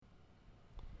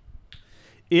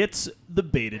It's the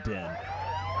Beta Den.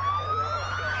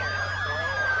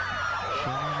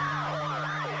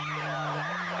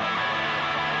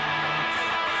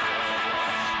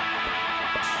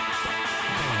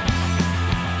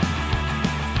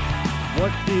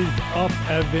 What is up,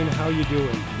 Evan? How you doing?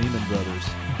 Lehman Brothers.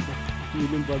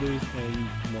 Lehman Brothers and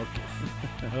Marcus.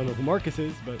 I don't know who Marcus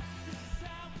is, but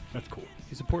that's cool.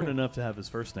 He's important enough to have his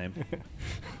first name.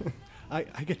 I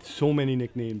get so many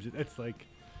nicknames. It's like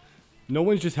no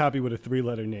one's just happy with a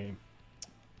 3-letter name.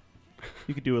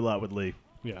 You could do a lot with Lee.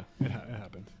 Yeah, it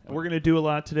happens. And we're going to do a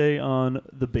lot today on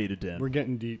the Beta Den. We're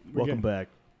getting deep. Welcome back.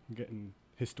 We're getting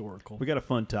historical. We got a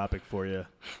fun topic for you.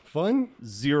 Fun?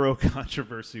 Zero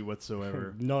controversy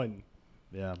whatsoever. None.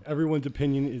 Yeah. Everyone's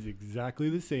opinion is exactly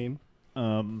the same.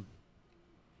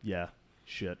 Yeah.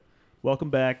 Shit.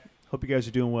 Welcome back. Hope you guys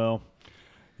are doing well.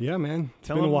 Yeah, man. It's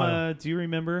Tell been a them, while. Do you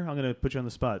remember? I'm going to put you on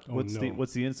the spot. Oh, What's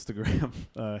the Instagram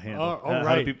handle? All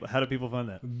right. How do people find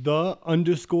that?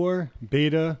 _beta_den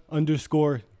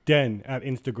at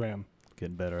Instagram.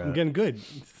 Getting better at I'm it. getting good.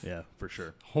 Yeah, for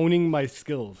sure. Honing my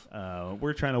skills.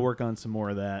 We're trying to work on some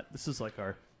more of that. This is like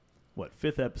our,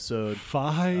 5th episode.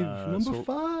 5. Number so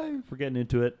 5. We're getting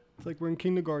into it. It's like we're in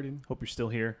kindergarten. Hope you're still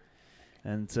here.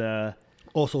 And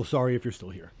Also, sorry if you're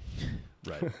still here.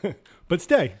 right. But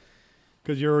stay,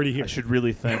 because you're already here. I should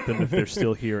really thank them if they're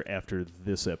still here after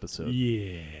this episode.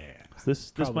 Yeah.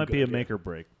 This Probably might good be a idea. make or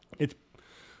break. It's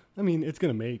going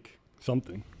to make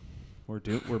something. We're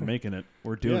making it.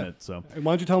 We're doing it. So Why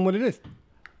don't you tell them what it is?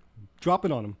 Drop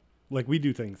it on them, like we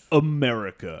do things.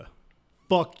 America.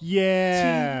 Fuck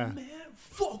yeah. Man,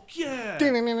 fuck yeah.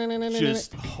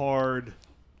 Just hard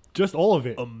Just all of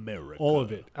it. America. All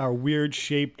of it. Our weird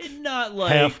shaped And not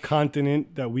like half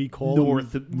continent that we call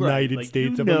United like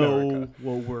States you of know America.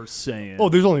 what we're saying. Oh,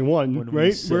 there's only one, When we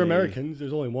right? say We're Americans.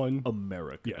 There's only one.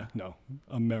 America. Yeah, no.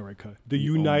 America. The We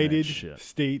own that United shit.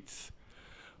 States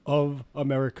of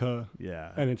America.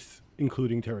 Yeah. And it's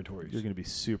including territories. You're going to be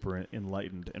super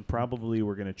enlightened, and probably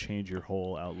we're going to change your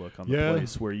whole outlook on the Yeah.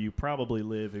 place where you probably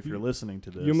live if you're listening to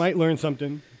this. You might learn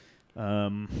something.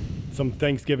 Some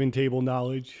Thanksgiving table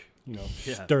knowledge. Yeah.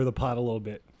 Stir the pot a little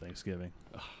bit. Thanksgiving.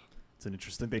 It's an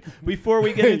interesting thing. Before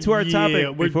we get into our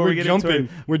topic, we're jumping.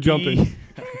 We're jumping.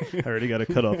 I already got to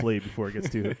cut off Lee before it gets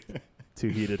too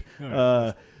heated.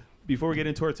 Right. Before we get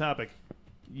into our topic,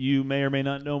 you may or may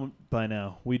not know by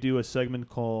now, we do a segment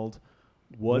called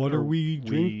What Are We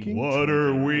Drinking? What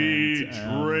are we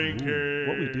drinking?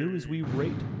 What we do is we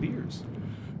rate beers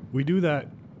We do that.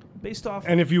 based off.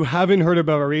 And if you haven't heard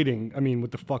about our rating,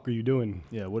 what the fuck are you doing?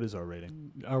 Yeah, what is our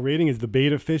rating? Our rating is the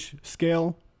Beta Fish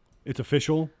scale. It's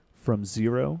official. From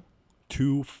 0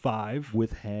 to 5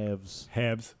 with halves.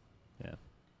 halves. Yeah.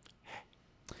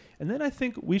 And then I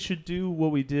think we should do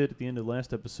what we did at the end of the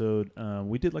last episode.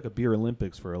 We did like a beer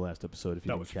Olympics for our last episode, if you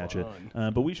That didn't was catch fun.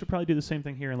 it. But we should probably do the same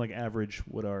thing here and like average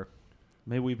what our.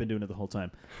 Maybe we've been doing it the whole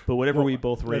time. But whatever Well, we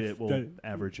both rate that's- it, we'll that-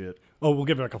 average it. Oh, we'll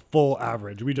give it like a full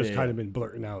average. We just Yeah, kind yeah. of been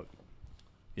blurting out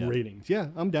Yeah. ratings. Yeah,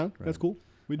 I'm down. Right. That's cool.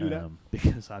 We do that.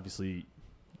 Because obviously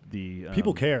the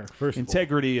People care, first of all.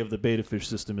 integrity of the beta fish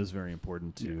system is very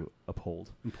important to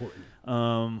uphold. Important.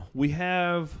 We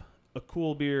have a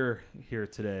cool beer here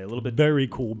today. A little bit Very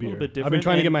cool beer. bit I've been different,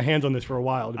 trying to and- get my hands on this for a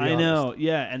while, to be I honest. know,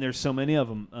 yeah, and there's so many of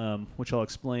them, which I'll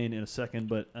explain in a second,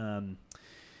 but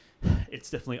it's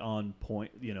definitely on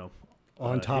point,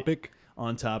 On topic,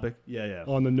 on topic, yeah.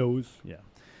 on the nose.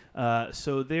 Yeah.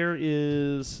 So there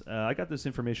is, I got this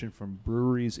information from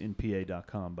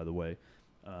breweriesinpa.com, by the way.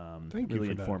 Thank you really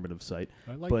for that. informative site.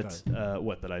 I like But that.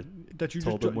 what that I That you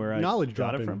told just them where I knowledge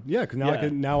got it dropping. from. Yeah, because Yeah.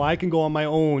 now I can go on my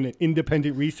own and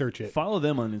independent research it. follow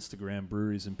them on Instagram,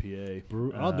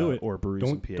 breweriesinpa. I'll do it. Or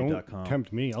Don't breweriesinpa.com.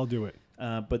 tempt me. I'll do it.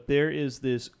 But there is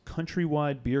this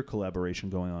countrywide beer collaboration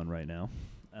going on right now.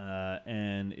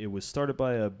 And it was started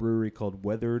by a brewery called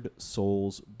Weathered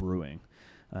Souls Brewing.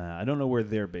 I don't know where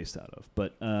they're based out of,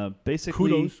 but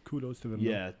basically... Kudos to them.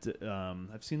 Yeah,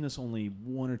 I've seen this only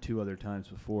one or two other times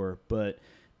before, but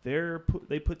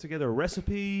they put together a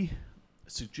recipe, a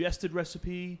suggested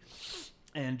recipe,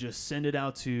 and just send it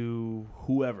out to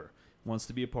whoever wants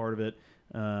to be a part of it.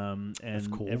 And That's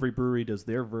cool. every brewery does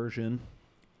their version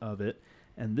of it.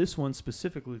 And this one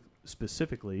specifically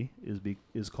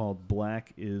is called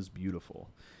Black is Beautiful.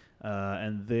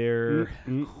 And their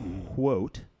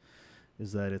quote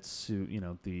is that it's,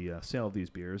 the sale of these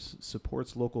beers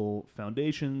supports local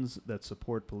foundations that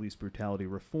support police brutality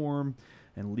reform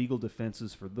and legal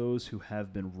defenses for those who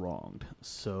have been wronged.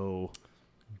 So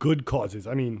Good causes.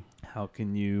 how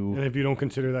can you... And if you don't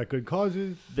consider that good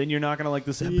causes, Then you're not going to like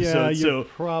this episode. yeah, you so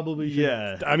probably should.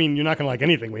 yeah. You're not going to like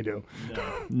anything we do.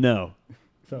 No.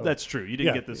 So that's true. You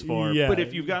didn't get this far. Yeah. But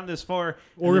if you've gotten this far,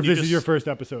 or if this is your first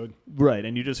episode, right,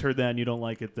 and you just heard that and you don't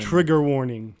like it, then trigger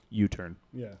warning. U-turn.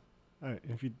 Yeah. All right.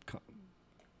 If you,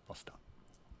 I'll stop.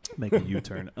 Make a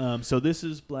U-turn. So this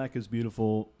is Black is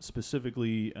Beautiful,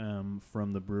 specifically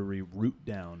from the brewery Root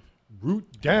Down.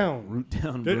 Root Down. Root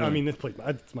Down. Brewing. I mean, this place.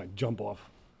 That's my jump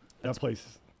off. That place.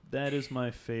 That is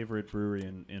my favorite brewery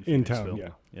in town.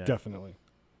 Yeah, definitely.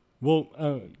 We'll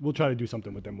try to do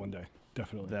something with them one day.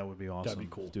 Definitely. That would be awesome. That'd be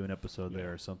cool. Do an episode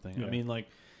there or something. Yeah. I mean, like,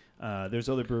 there's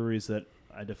other breweries that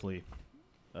I definitely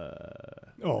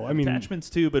attachments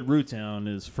to, but Root Town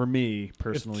is, for me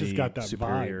personally, it's just got that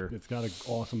superior. Vibe. It's got an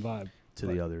awesome vibe to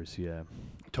the others. Yeah,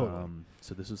 totally.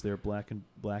 So this is their Black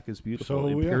is Beautiful So,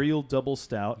 Imperial Double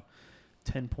Stout,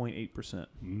 10.8%.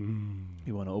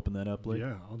 You want to open that up, Blake?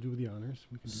 Yeah, I'll do the honors.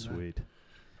 We can do Sweet.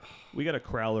 We got a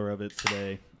crowler of it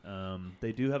today.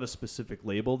 They do have a specific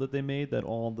label that they made that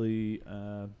all the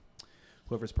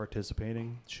whoever's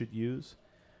participating should use,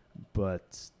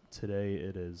 but today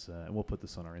it is, and we'll put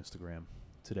this on our Instagram.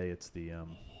 Today it's the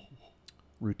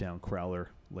Root Down Crowler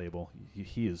label.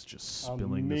 He is just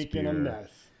spilling this beer. I'm making a mess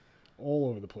all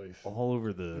over the place. All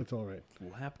over the It's all right.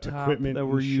 laptop Equipment that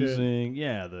we're and shit. using.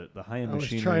 Yeah, the high-end I was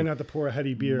machinery. trying not to pour a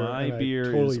heady beer. My and beer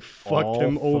I totally is fucked all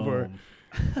him over.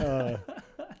 foam.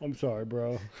 I'm sorry,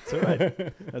 bro. It's all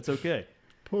right. That's okay.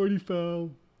 Party foul.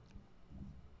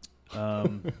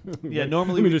 Yeah,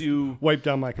 normally Let me we just do wipe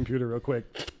down my computer real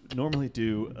quick. normally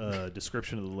do a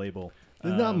description of the label.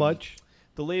 There's not much.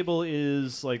 The label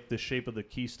is like the shape of the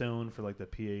keystone for like the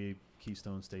PA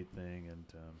Keystone State thing, and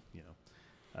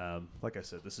like I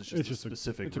said, this is just a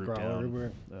specific Root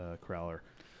Down crowler.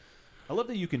 I love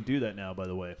that you can do that now. By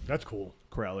the way, That's cool.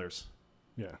 Crowlers,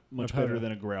 Yeah, much better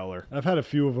than a growler. I've had a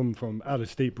few of them from out of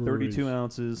state breweries. 32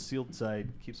 ounces, sealed tight,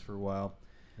 keeps for a while.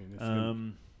 I mean,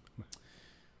 it's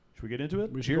Should we get into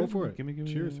it? We should Cheers. go for it. Give me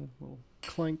Cheers. a little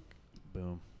clank.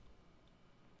 boom.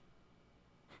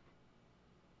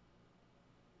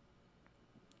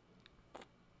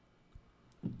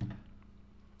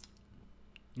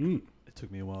 It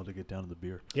took me a while to get down to the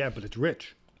beer. Yeah, but it's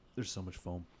rich. There's so much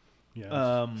foam.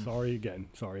 Yeah. Sorry again.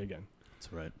 That's all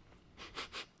right.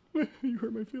 You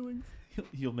hurt my feelings.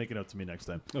 He'll make it up to me next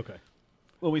time. Okay.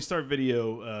 When we start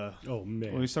video, Oh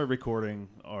man. when we start recording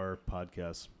our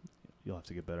podcast, you'll have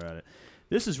to get better at it.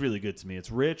 This is really good to me.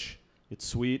 It's rich. It's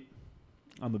sweet.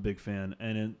 I'm a big fan,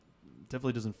 and it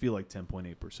definitely doesn't feel like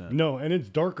 10.8%. No, and it's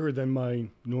darker than my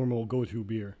normal go-to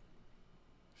beer.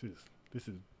 This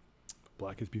is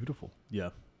Black is Beautiful. Yeah,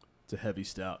 it's a heavy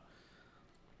stout.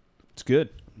 It's good.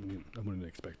 I wouldn't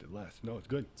expect it less. No, it's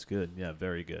good. It's good. Yeah,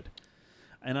 very good.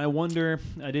 And I wonder,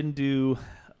 I didn't do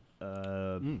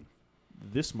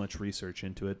this much research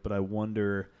into it, but I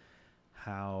wonder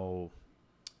how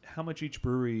much each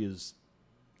brewery is,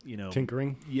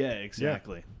 Tinkering. Yeah,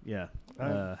 exactly. Yeah.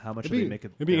 How much do they make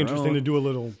it? It'd be their interesting own? to do a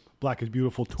little Black is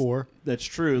Beautiful tour. That's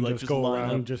true. And Like just go line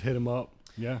around, up. just hit them up.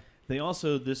 Yeah. They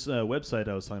also, this website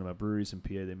I was talking about, breweries in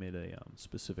PA, they made a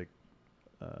specific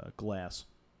glass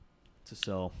to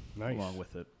sell along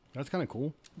with it. That's kind of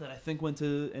cool. That I think went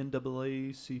to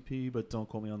NAACP, but don't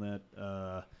quote me on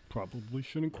that. Probably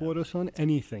shouldn't quote us on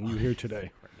anything you hear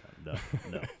today. No.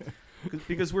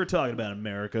 Because we're talking about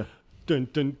America. Dun,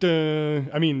 dun, dun.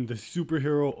 I mean, the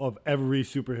superhero of every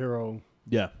superhero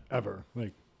ever.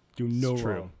 Like, do no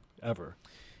wrong. Ever.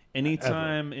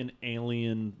 Anytime an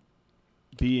alien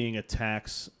being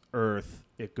attacks Earth,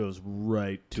 it goes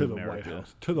right to the America. White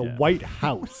House. To the White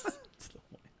House.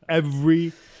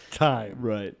 Every time.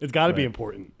 Right. It's got to be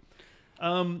important.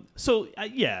 So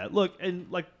look,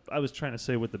 and like I was trying to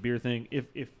say with the beer thing,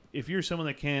 if you're someone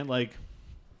that can't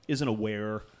isn't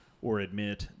aware or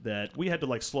admit that we had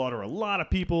to slaughter a lot of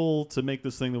people to make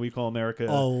this thing that we call America,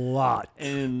 a lot,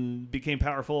 and became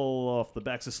powerful off the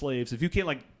backs of slaves. If you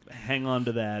can't hang on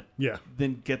to that,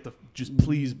 then just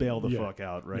please bail the fuck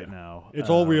out now.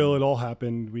 It's all real. It all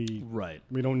happened.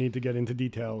 We don't need to get into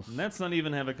details. And that's not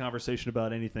even have a conversation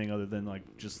about anything other than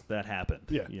just that happened.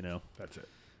 Yeah, that's it.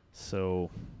 So,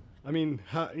 I mean,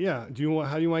 how do you want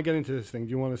to get into this thing?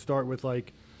 Do you want to start with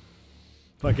like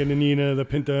in the Nina, the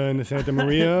Pinta, and the Santa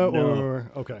Maria, No.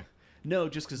 or okay? No,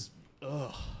 just because.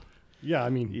 Yeah, I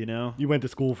mean, you went to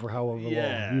school for however long,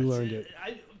 you learned it.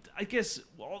 I guess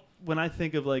when I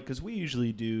think of because we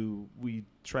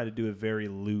try to do a very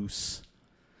loose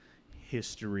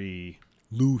history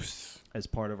as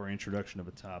part of our introduction of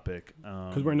a topic.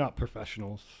 Because we're not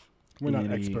professionals. We're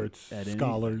not experts,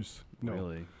 scholars. No.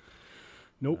 Really.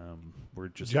 Nope. We're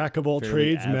just jack of all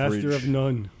fairly trades, master average of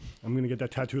none. I'm going to get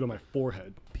that tattooed on my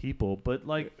forehead. people, but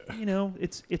like, you know,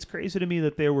 it's crazy to me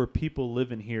that there were people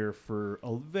living here for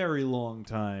a very long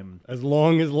time. As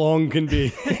long can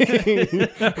be.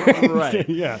 Right.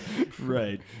 Yeah.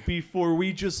 Right. Before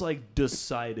we just like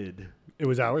decided It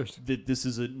was ours. that this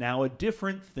is now a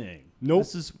different thing. Nope.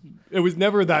 It was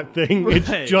never that thing. Right,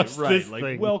 It's just this like,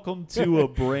 thing. welcome to a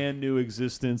brand new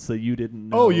existence that you didn't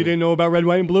know. Oh, you didn't know about red,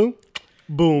 white, and blue?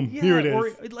 Boom. Yeah, Here it is. or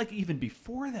like even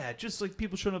before that, just like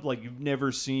people showing up like you've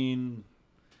never seen.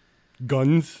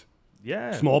 Guns.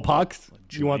 Yeah. Smallpox.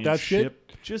 You want that ship.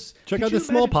 shit? Just Check could out you the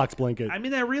smallpox blanket. I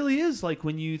mean, that really is like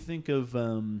when you think of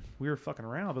we were fucking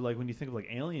around, but like when you think of like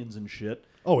aliens and shit.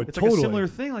 Oh, it's totally. like a similar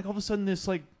thing. Like all of a sudden, this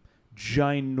like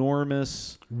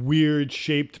ginormous, weird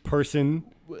shaped person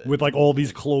with like all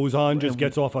these clothes on just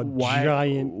gets off a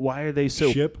giant. Why are they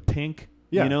so ship? pink?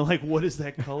 Yeah. You know, like what is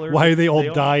that color? Why are they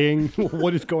all dying?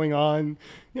 What is going on?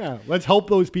 Yeah, let's help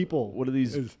those people. What are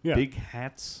these big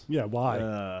hats? Yeah,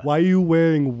 why? Why are you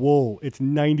wearing wool? It's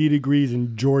 90 degrees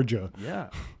in Georgia. Yeah.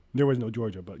 There was no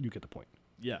Georgia, but you get the point.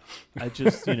 Yeah. I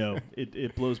just, you know,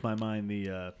 it blows my mind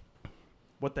the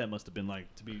what that must have been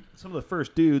like to be some of the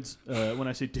first dudes. When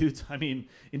I say dudes, I mean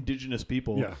indigenous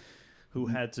people. Yeah. Who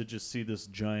had to just see this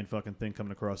giant fucking thing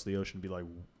coming across the ocean and be like,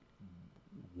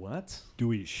 what? Do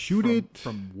we shoot it?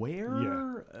 From where?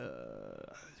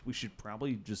 Yeah. We should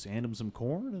probably just hand them some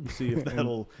corn and see if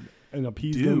that'll and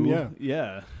appease them. Yeah.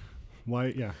 Yeah. Why?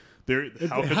 Yeah.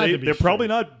 They're probably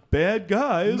not bad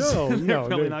guys. No, they're no.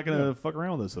 probably not going to fuck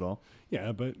around with us at all.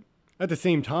 Yeah, but at the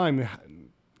same time,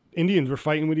 Indians were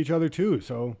fighting with each other too.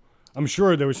 So I'm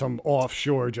sure there was some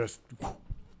offshore just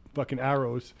fucking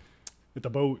arrows at the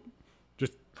boat.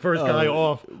 Just first guy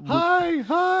off.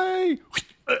 Hi.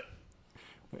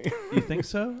 You think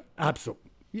so? Absolutely.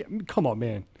 Yeah, come on,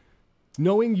 man.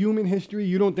 Knowing human history,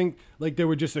 you don't think like there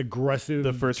were just aggressive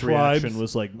The first tribes reaction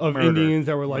was like of murder. Indians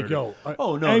that were like, yo,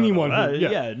 anyone.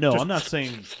 No. I'm not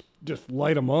saying just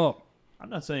light them up. I'm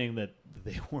not saying that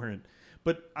they weren't,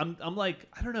 but I'm like,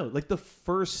 I don't know, like the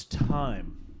first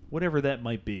time, whatever that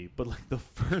might be, but like the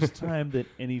first time that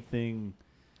anything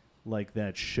like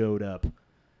that showed up,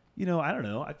 you know, I don't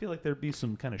know. I feel like there'd be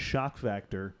some kind of shock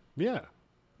factor. Yeah.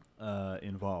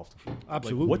 Involved.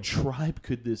 Absolutely. Like, what tribe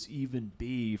could this even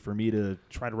be for me to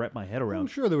try to wrap my head around? I'm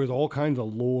sure there was all kinds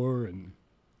of lore and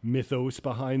mythos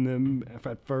behind them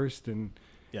at first. And,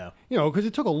 yeah, you know, because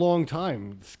it took a long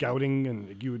time scouting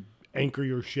and you would anchor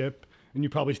your ship and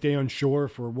you'd probably stay on shore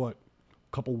for a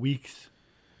couple weeks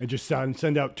and just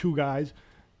send out two guys.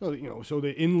 You know, so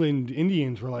the inland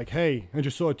Indians were like, hey, I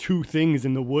just saw two things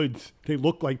in the woods. They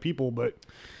look like people, but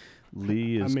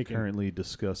Lee is currently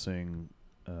discussing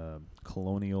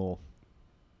colonial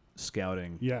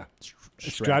scouting. Yeah,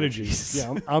 strategies.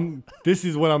 Yeah, this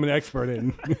is what I'm an expert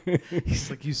in. He's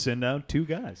like, you send out two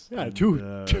guys. Yeah,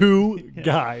 two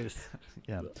guys.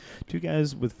 Yeah, two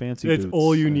guys with fancy boots. That's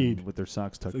all you need. With their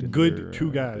socks tucked in good their,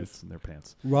 two guys in their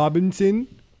pants.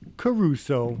 Robinson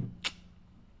Crusoe.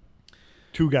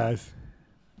 Two guys.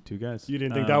 Two guys. You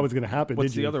didn't think that was going to happen,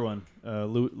 what's did you? the other one?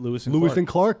 Lewis and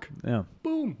Clark. Yeah.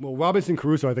 Boom. Well, Robinson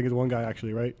Crusoe, I think, is one guy,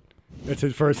 actually, right? That's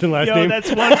his first and last name. That's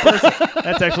one person.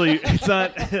 That's actually, it's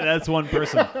not, that's one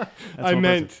person. I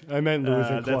meant Lewis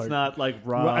and Clark. That's not like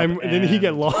Rob. Didn't he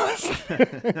get lost?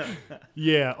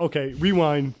 Yeah, okay.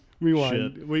 Rewind.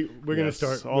 Shit. We're going to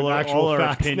start all with all our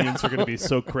facts opinions now. are going to be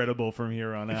so credible from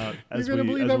here on out. You're going to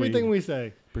believe everything we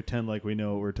say. Pretend like we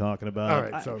know what we're talking about. All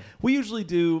right, so we usually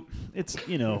do. It's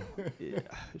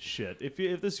shit. If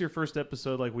this is your first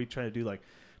episode, like we try to do like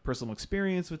personal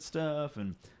experience with stuff,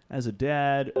 and as a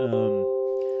dad, I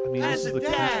mean, this is the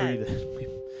country that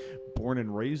we're born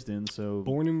and raised in. So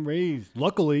born and raised.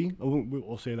 Luckily,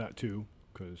 we'll say that too,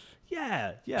 because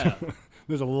yeah.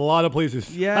 There's a lot of places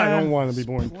I don't want to be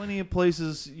born. Plenty of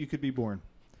places you could be born.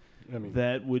 I mean,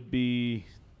 that would be.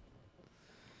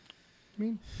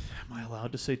 Am I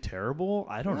allowed to say terrible?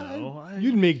 I don't know.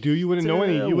 You'd make do. You wouldn't know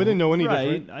any. You wouldn't know any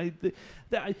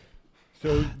different.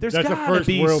 So there's got to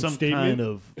be some kind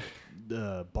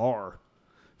of bar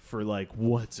for like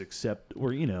what's accept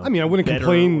or I mean, I wouldn't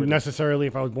complain necessarily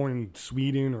if I was born in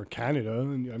Sweden or Canada.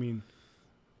 I mean,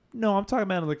 no, I'm talking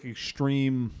about like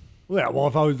extreme. Yeah, well,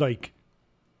 if I was like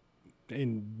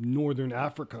in northern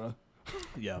Africa.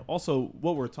 Yeah. Also,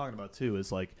 what we're talking about too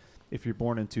is like if you're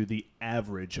born into the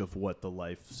average of what the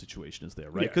life situation is there,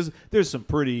 right? Because there's some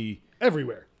pretty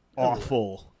everywhere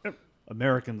awful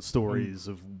American stories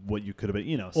of what you could have been,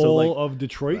 you know. So all like, of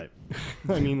Detroit.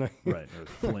 Right. I mean, like, right, or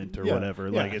Flint or whatever.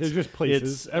 Yeah, like there's just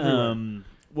places everywhere.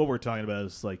 What we're talking about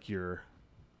is like your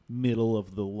middle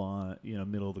of the line,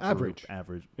 middle of the average. Group,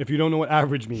 average. If you don't know what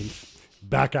average means,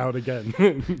 back out again.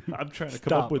 I'm trying to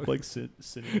come up with like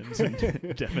synonyms and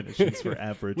definitions for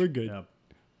average. We're good.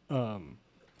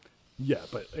 Yeah.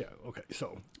 Okay.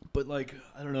 So, but like,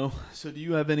 I don't know. So do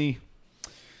you have any?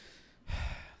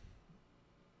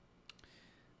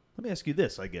 Let me ask you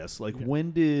this, I guess. Like,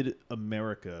 when did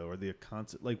America or the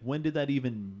concept, like, when did that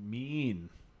even mean?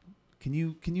 Can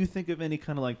you think of any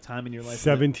kind of like time in your life?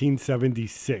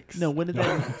 1776. No, when did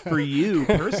that for you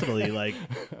personally? Like,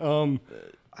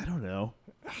 I don't know.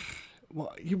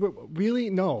 Well, really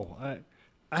no.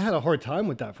 I had a hard time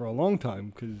with that for a long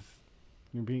time because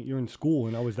you're in school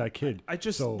and I was that kid. I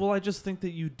just think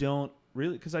that you don't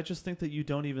really, because I just think that you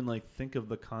don't even like think of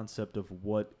the concept of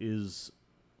what is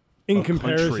in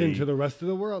comparison to the rest of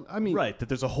the world. I mean, right? That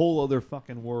there's a whole other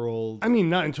fucking world. I mean,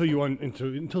 not until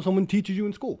until someone teaches you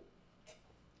in school.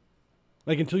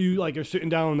 Like until you like are sitting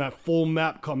down and that full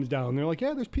map comes down. They're like,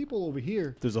 yeah, there's people over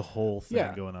here. There's a whole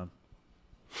thing going on.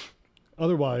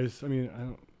 Otherwise, I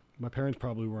mean, my parents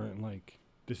probably weren't like,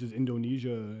 this is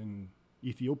Indonesia and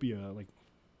Ethiopia. Like,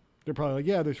 they're probably like,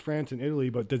 yeah, there's France and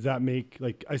Italy, but does that make,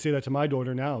 like, I say that to my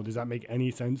daughter now, does that make any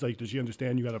sense? Like, does she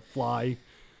understand you got to fly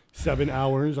 7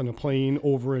 hours on a plane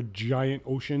over a giant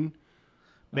ocean?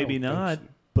 Maybe not,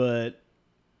 but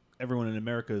everyone in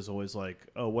America is always like,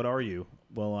 oh, what are you?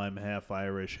 Well, I'm half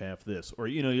Irish, half this. Or,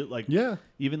 you know, like,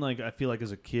 even like, I feel like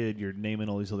as a kid, you're naming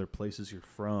all these other places you're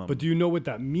from. But do you know what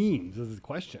that means? This is the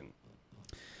question.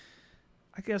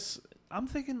 I guess I'm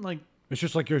thinking like, it's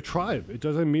just like your tribe. It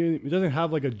doesn't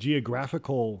have like a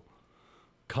geographical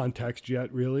context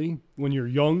yet, really. When you're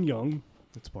young.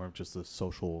 It's more of just a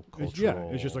social,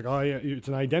 cultural. It's just like, it's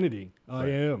an identity.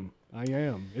 Right. I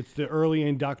am. It's the early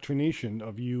indoctrination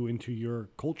of you into your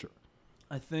culture.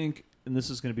 I think, and this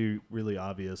is going to be really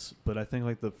obvious, but I think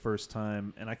like the first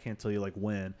time, and I can't tell you like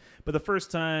when, but the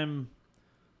first time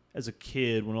as a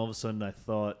kid when all of a sudden I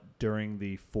thought during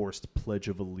the forced Pledge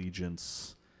of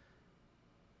Allegiance,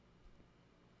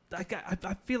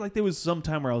 I feel like there was some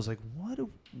time where I was like, what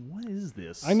is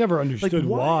this? I never understood like,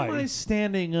 why. Why am I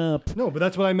standing up? No, but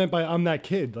that's what I meant by I'm that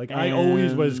kid. Like, I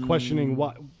always was questioning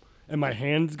why. And my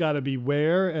hands got to be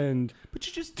where and but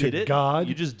you just did it. God.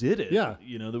 You just did it. Yeah.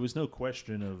 You know, there was no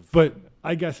question of. But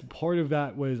I guess part of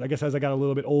that was, I guess as I got a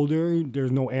little bit older,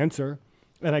 there's no answer.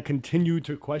 And I continued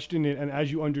to question it. And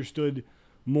as you understood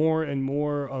more and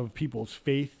more of people's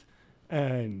faith,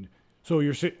 and so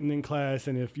you're sitting in class,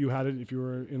 and if you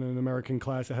were in an American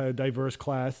class that had a diverse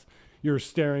class, you're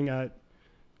staring at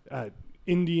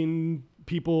Indian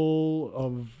people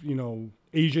of, you know,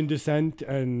 Asian descent,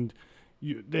 and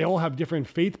they all have different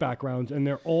faith backgrounds, and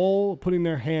they're all putting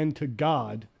their hand to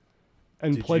God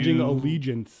and pledging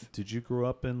allegiance. Did you grow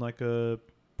up in like a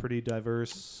pretty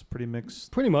diverse, pretty mixed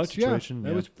pretty much situation?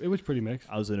 Yeah. It was pretty mixed.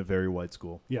 I was in a very white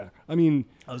school. Yeah. I mean,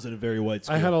 I was in a very white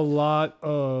school. I had a lot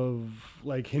of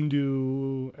like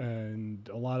Hindu and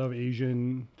a lot of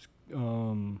Asian,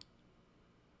 and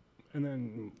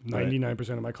then 99%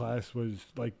 of my class was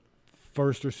like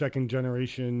first or second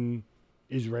generation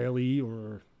Israeli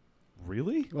or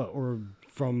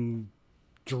from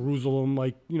Jerusalem.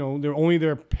 Like, you know,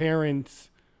 their parents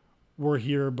were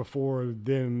here before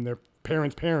them. Their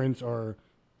parents are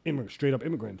straight up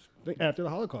immigrants after the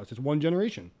Holocaust. It's one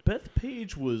generation. Beth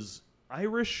Page was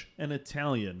Irish and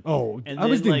Italian. Oh, and I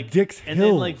was in Dix Hills. And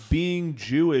then like being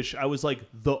Jewish, I was like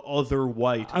the other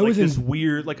white. I was this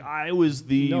weird. Like I was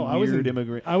the weird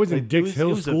immigrant. I was in Dix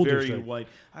Hills School District. District. White.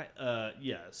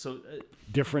 So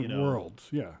different worlds.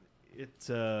 Yeah. It.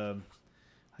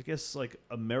 I guess like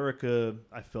America,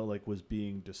 I felt like was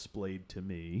being displayed to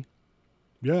me.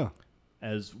 Yeah.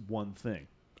 As one thing.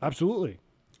 Absolutely.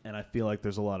 And I feel like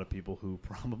there's a lot of people who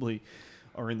probably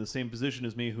are in the same position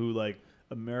as me who like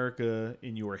America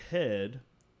in your head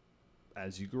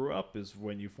as you grew up is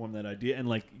when you form that idea, and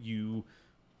like you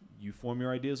form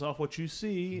your ideas off what you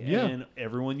see, and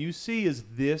everyone you see is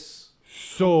this.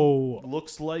 So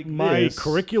looks like my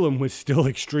curriculum was still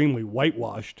extremely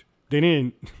whitewashed. They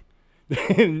didn't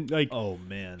like. Oh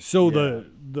man! So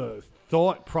the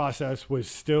thought process was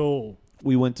still.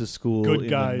 We went to school good in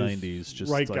guys, the 90s,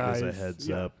 just right like guys, as a heads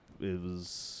up. It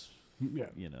was,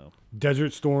 you know.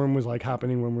 Desert Storm was like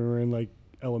happening when we were in like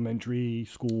elementary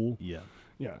school. Yeah.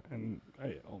 Yeah, and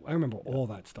I remember all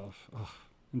that stuff. Ugh.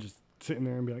 And just sitting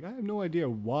there and be like, I have no idea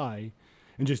why.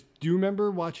 And just, do you remember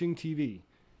watching TV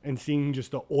and seeing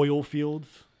just the oil fields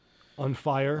on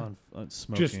fire? On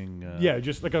smoking.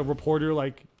 Just like a reporter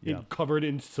like covered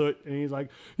in soot. And he's like,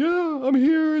 yeah, I'm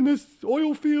here in this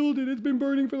oil field and it's been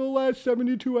burning for the last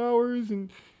 72 hours. And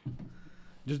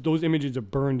just those images are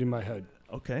burned in my head.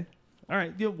 Okay. All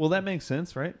right. Yeah, well, that makes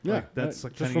sense, right? Yeah, Like, that's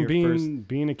like just kind from of your first.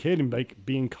 being a kid and like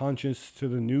being conscious to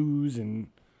the news and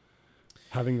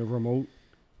having the remote.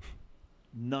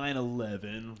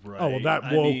 9/11, right? Oh well, that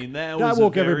I woke mean, that that was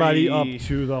woke a everybody up very-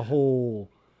 to the whole.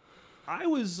 I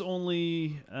was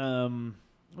only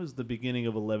it was the beginning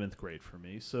of 11th grade for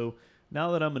me. So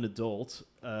now that I'm an adult,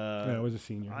 Yeah, I was a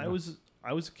senior. I yeah.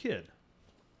 was a kid,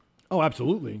 Oh,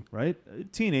 absolutely. right? A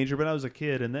teenager, but I was a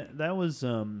kid, and that was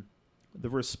the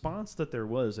response that there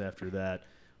was after that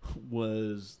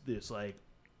was this like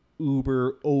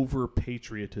uber over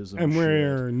patriotism, And shit.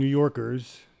 we're New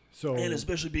Yorkers, so and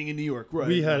especially being in New York, right?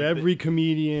 we had like, every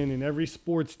comedian and every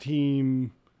sports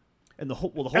team. and the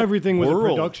whole Everything was a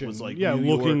world production. was like yeah,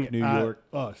 New looking York, New at York.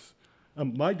 us.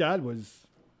 My dad was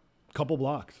a couple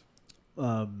blocks.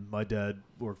 My dad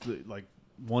worked like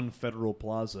one Federal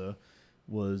Plaza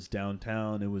was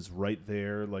downtown. It was right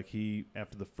there. Like he,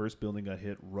 after the first building got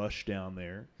hit, rushed down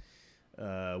there.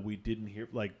 We didn't hear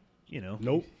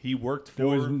Nope. He worked There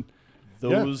was for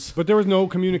those. Yeah, but there was no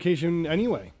communication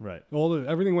anyway. Right.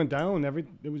 Everything went down.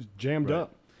 It was jammed Right.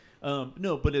 up.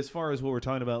 No, but as far as what we're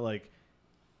talking about, like,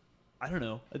 I don't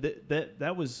know.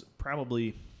 That was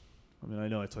probably. I mean, I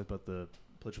know I talked about the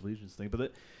Pledge of Allegiance thing,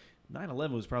 but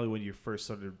 9/11 was probably when you first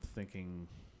started thinking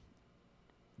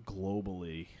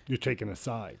globally You're taking a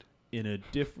side. in a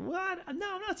different. Well,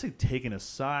 no, I'm not saying taking a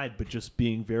side, but just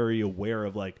being very aware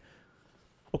of like,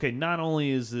 okay, not only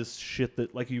is this shit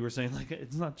that, like you were saying, like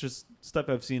it's not just stuff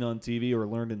I've seen on TV or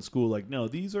learned in school. Like, no,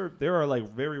 there are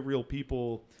like very real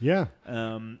people. Yeah.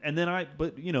 And then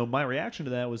but my reaction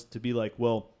to that was to be like,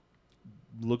 well,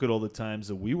 look at all the times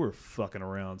that we were fucking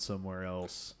around somewhere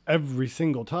else, Every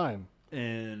single time.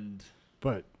 and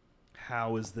But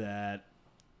how is that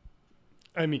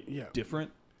I mean, yeah.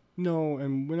 different? No,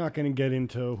 and we're not going to get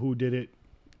into who did it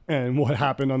and what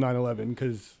happened on 9/11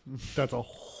 because that's a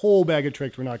whole bag of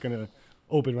tricks we're not going to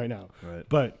open right now. Right.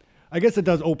 But I guess it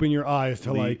does open your eyes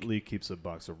to Lee keeps a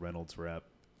box of Reynolds wrap.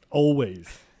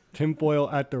 always tinfoil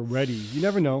at the ready. You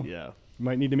never know. Yeah. You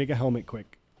might need to make a helmet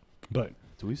quick. But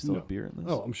Do we still No. have beer in this?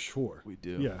 oh, I'm sure We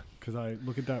do. Yeah, because I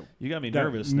look at that. You got me that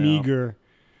nervous now. meager.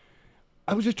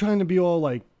 I was just trying to be all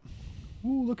like,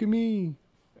 "Ooh, look at me,"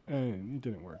 and it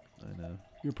didn't work. I know.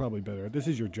 You're probably better. This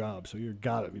is your job, so you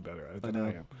gotta be better at it than know.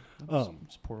 I am.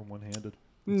 Just pouring one-handed.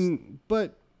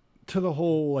 But to the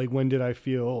whole, like, when did I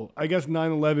feel? I guess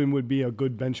 9/11 would be a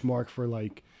good benchmark for,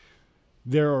 like,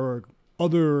 there are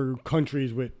other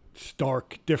countries with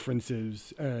stark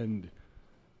differences and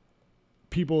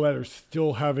people that are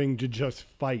still having to just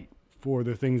fight for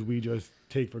the things we just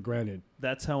take for granted.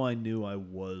 That's how I knew I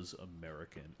was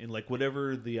American. And, like,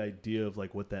 whatever the idea of,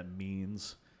 like, what that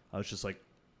means, I was just like,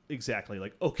 exactly,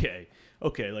 like, okay,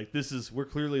 like, we're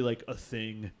clearly, like, a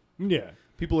thing. Yeah.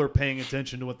 People are paying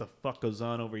attention to what the fuck goes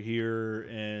on over here,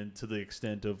 and to the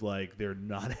extent of, like, they're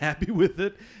not happy with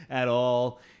it at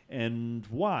all. And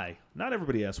why? Not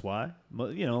everybody asks why.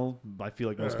 I feel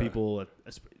like most people,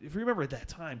 if you remember at that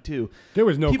time, too, There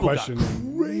was no people got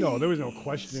questioning. No, there was no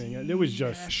questioning. It was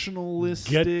just nationalistic.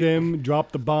 get them,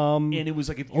 drop the bomb. And it was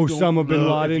like, if you Osama bin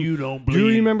Laden. if you don't Do you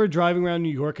believe, remember driving around New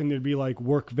York and there'd be like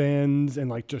work vans and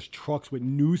like just trucks with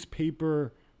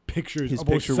newspaper pictures His of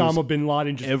picture Osama was bin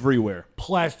Laden just everywhere,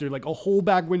 plastered? Like a whole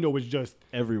back window was just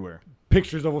everywhere,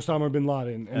 pictures of Osama bin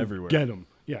Laden. And Everywhere. Get him.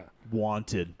 Yeah.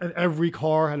 wanted. And every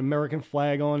car had an American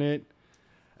flag on it.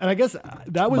 And I guess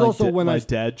that was also when my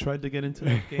dad tried to get into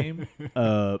that game.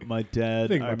 My dad, I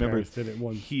think my remember parents did it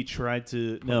once. he tried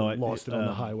to. Lost it on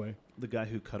the highway. The guy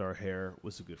who cut our hair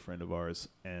was a good friend of ours,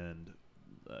 and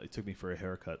he took me for a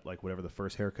haircut, like whatever the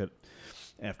first haircut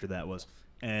after that was.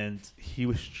 And he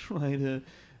was trying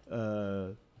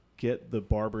to get the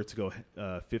barber to go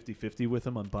 50-50 with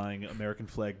him on buying American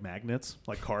flag magnets,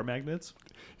 like car magnets.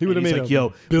 He would have made like,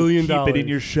 $1 billion. Keep it in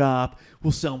your shop.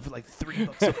 We'll sell them for like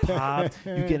 $3 a pop.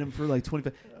 You get them for like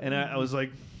 25. And I was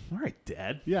like, all right,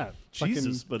 Dad. Yeah.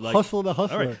 Jesus, fucking but like hustle the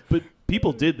hustler. All right, but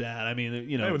people did that. I mean,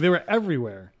 They were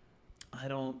everywhere. I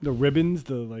don't. The ribbons,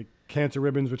 the like cancer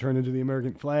ribbons were turned into the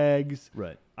American flags.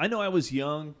 Right. I know I was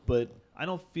young, but I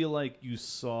don't feel like you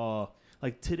saw,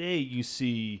 like today you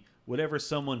see whatever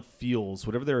someone feels,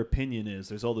 whatever their opinion is.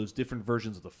 There's all those different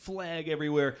versions of the flag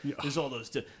everywhere. Yeah. There's all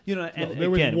those, and there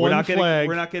was again, one flag.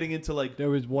 we're not getting into like There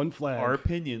was one flag. our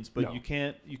opinions, but No. you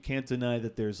can't deny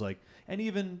that there's like, and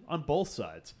even on both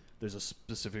sides, there's a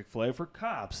specific flag for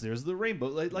cops. There's the rainbow,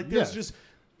 like there's Yeah. just,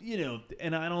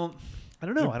 and I don't know. I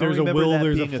don't There's a remember will, that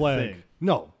there's a being flag. thing.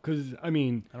 No, because I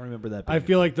mean, I don't remember that. Being I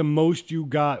feel like the most you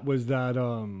got was that.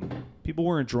 people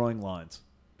weren't drawing lines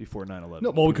before 9/11.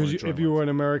 No, well, People because weren't if drawing you were lines. an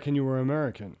American, you were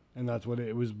American, and that's what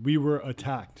it was. We were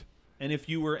attacked, And if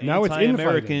you were Now it's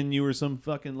anti-American, infighting. you were some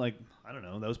fucking like I don't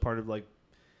know. That was part of like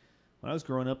when I was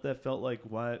growing up. That felt like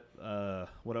what I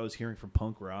was hearing from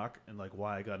punk rock and like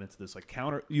why I got into this like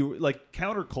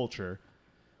counterculture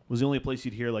was the only place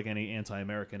you'd hear like any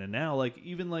anti-American. And now like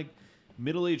even like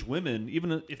middle-aged women,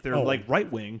 even if they're like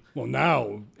right-wing, well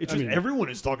now it's just everyone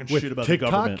is talking with shit about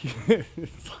TikTok, the government.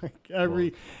 it's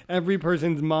like every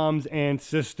person's mom's aunt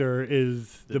sister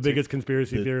is the biggest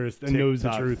conspiracy theorist and knows the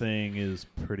TikTok truth. thing is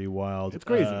pretty wild. It's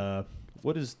crazy.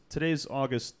 What is today's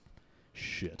August?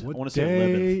 Shit, What I want to say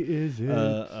day 11th. is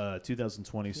it?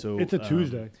 2020. So It's a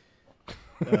Tuesday.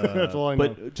 That's all I know.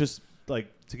 But just like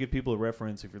to give people a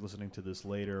reference, if you're listening to this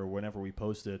later or whenever we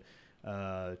post it,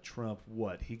 Trump,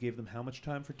 he gave them how much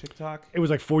time for TikTok? It was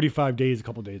like 45 days a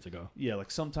couple days ago. Yeah, like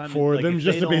sometime For like them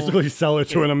just to basically sell it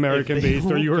to an American-based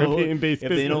or European-based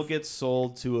business. If they don't get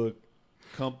sold to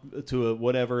a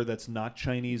whatever that's not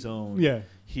Chinese owned,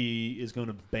 he is going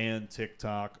to ban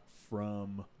TikTok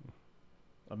from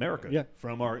America. Yeah.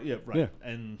 From our right. Yeah.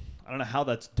 And I don't know how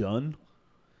that's done.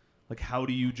 Like, how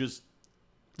do you just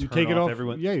take it off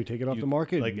everyone? Yeah, you take it off the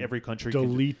market. Like every country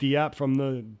delete the app from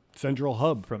the central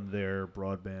hub from their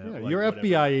broadband. Yeah, like your whatever.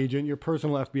 FBI agent, your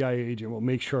personal FBI agent will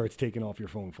make sure it's taken off your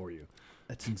phone for you.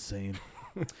 That's insane.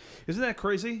 Isn't that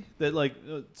crazy? That like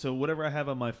so whatever I have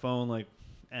on my phone, like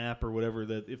app or whatever,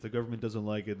 that if the government doesn't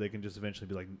like it, they can just eventually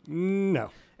be like, no,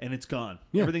 and it's gone.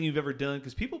 Yeah. Everything you've ever done,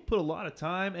 because people put a lot of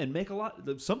time and make a lot.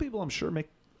 Some people, I'm sure, make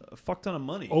a fuck ton of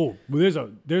money. Oh, well, there's a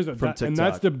and that's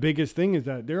TikTok. the biggest thing is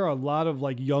that there are a lot of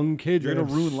like young kids You're that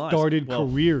gonna have ruin lives. started Well,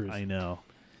 careers. I know.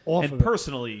 Off And of it.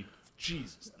 personally,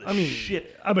 Jesus,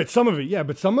 shit. But some of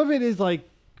it is like.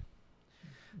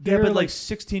 Yeah, They're but like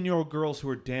 16-year-old girls who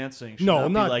are dancing should no,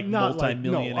 not be like not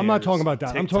multi-millionaires. no, I'm not talking about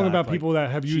that. I'm talking about TikTok, people that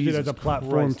have used it as a Jesus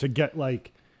platform Christ. to get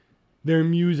like their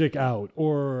music out,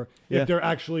 or Yeah. if they're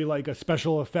actually like a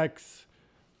special effects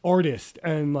artist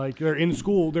and like they're in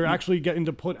school, they're actually getting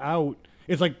to put out.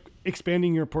 It's like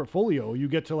expanding your portfolio. You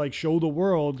get to like show the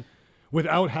world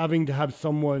without having to have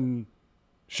someone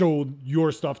show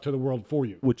your stuff to the world for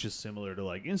you. Which is similar to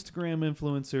like Instagram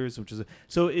influencers,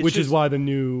 Which is why the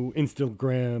new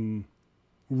Instagram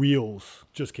Reels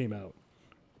just came out.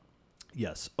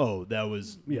 Yes. Oh, that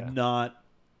was Yeah. not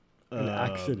An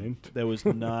accident. That was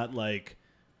not like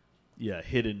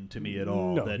hidden to me at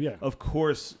all. No, that yeah. Of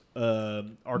course,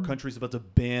 our country's about to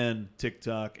ban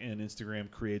TikTok, and Instagram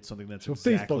creates something that's So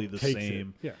exactly Facebook the takes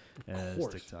same it. Yeah, as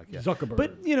course. TikTok. Yeah. Zuckerberg.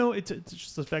 But it's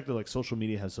just the fact that like social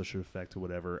media has such an effect or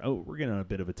whatever. Oh, we're getting on a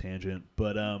bit of a tangent,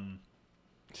 but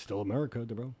Still America,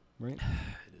 bro, right?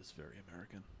 it is very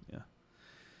American. Yeah.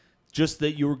 Just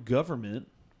that your government,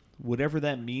 whatever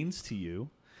that means to you,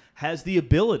 has the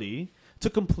ability to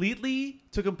completely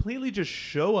just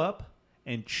show up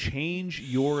and change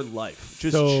your life.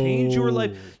 Just change your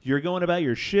life. You're going about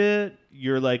your shit.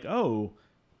 You're like, oh,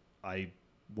 I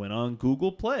went on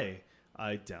Google Play.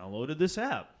 I downloaded this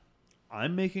app.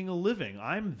 I'm making a living.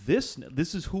 I'm this.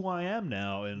 This is who I am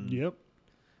now. And Yep.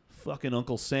 fucking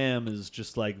Uncle Sam is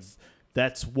just like,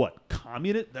 that's what?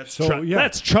 Communist? That's yeah.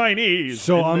 That's Chinese.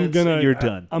 So And you're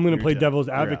done. I'm gonna You're play done. devil's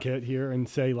You're out. advocate here and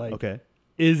say like, Okay.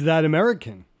 is that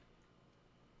American?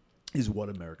 Is what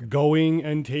American? Going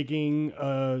and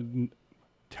taking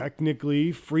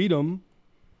technically freedom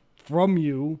from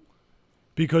you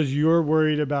because you're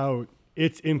worried about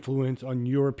its influence on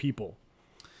your people,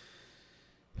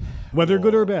 whether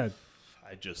good or bad.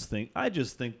 I just think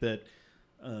that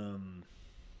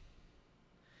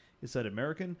is that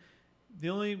American? The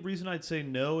only reason I'd say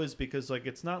no is because like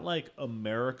it's not like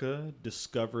America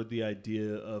discovered the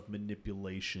idea of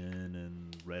manipulation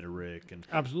and rhetoric and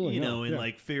Absolutely, and yeah.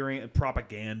 like figuring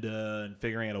propaganda and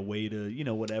figuring out a way to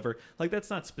whatever. Like that's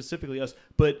not specifically us,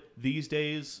 but these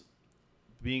days,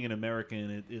 being an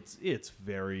American, it's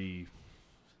very.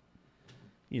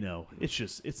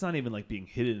 It's not even like being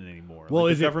hidden anymore. Well,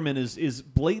 like the government is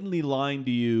blatantly lying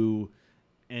to you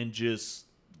and just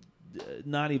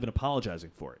not even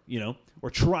apologizing for it, or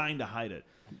trying to hide it,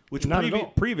 which Not at all.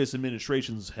 previous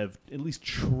administrations have at least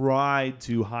tried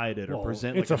to hide it or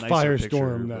present it's like a a nicer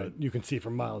firestorm picture, that you can see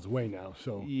from miles away now.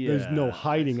 So Yeah. there's no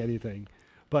hiding anything.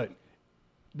 But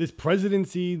this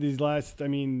presidency, the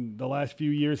last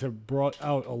few years have brought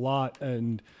out a lot.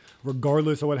 And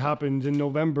regardless of what happens in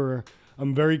November,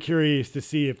 I'm very curious to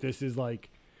see if this is like,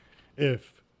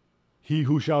 if he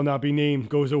who shall not be named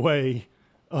goes away.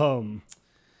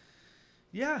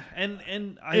 Yeah, and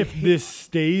If this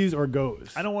stays or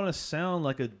goes. I don't want to sound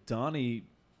like a Donnie,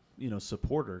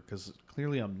 supporter, because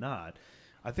clearly I'm not.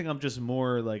 I think I'm just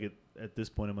more like at this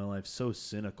point in my life so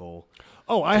cynical.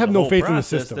 Oh, I have no faith in the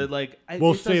system. That, like,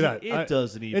 we'll say that. It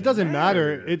doesn't even. It doesn't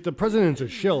matter. The president's a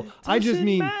shill. I just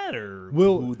mean matter.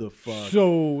 Who the fuck?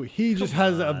 So he just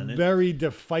has a very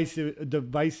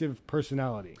divisive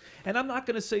personality. And I'm not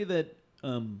going to say that.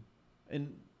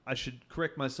 And I should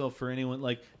correct myself for anyone.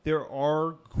 Like, there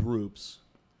are groups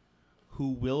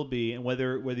who will be, and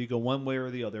whether you go one way or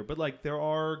the other, but like there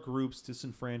are groups,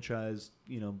 disenfranchised,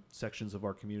 sections of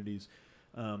our communities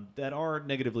that are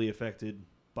negatively affected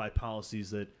by policies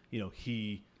that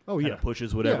he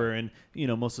pushes, whatever, and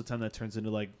most of the time that turns into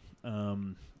like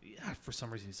for some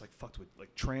reason he's like fucked with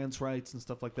like trans rights and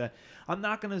stuff like that. I'm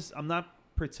not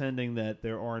pretending that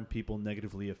there aren't people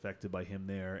negatively affected by him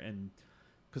there, and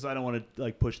because I don't want to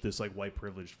like push this like white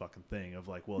privileged fucking thing of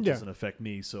like, well, it doesn't affect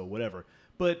me, so whatever.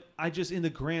 But I just, in the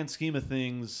grand scheme of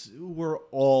things, we're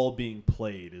all being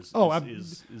played. What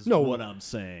I'm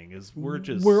saying is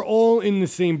we're all in the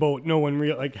same boat. No one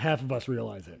like half of us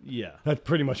realize it. Yeah, that's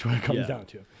pretty much what it comes down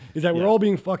to. Is that we're all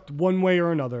being fucked one way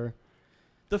or another.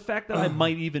 The fact that I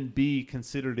might even be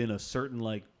considered in a certain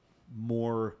like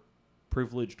more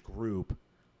privileged group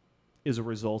is a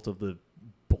result of the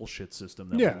bullshit system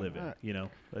that we live in.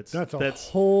 That's a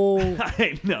whole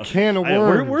I know. Can of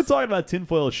worms. We're talking about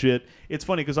tinfoil shit. It's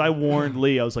funny because I warned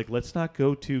Lee. I was like, let's not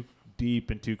go too deep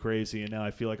and too crazy. And now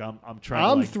I feel like I'm trying.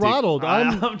 I'm to, like, throttled.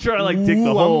 I'm trying to like dig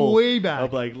the hole. I'm way back.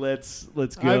 Of like let's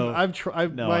go.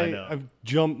 I've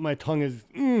jumped. My tongue is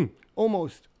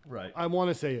almost right. I want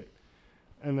to say it,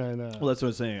 and then well, that's what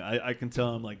I'm saying. I can tell.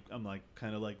 I'm like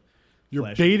kind of like you're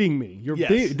flashing. Baiting me. You're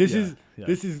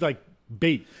this is like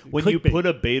bait. When you put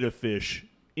a beta fish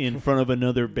in front of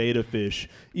another beta fish,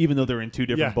 even though they're in two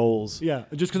different bowls. Yeah,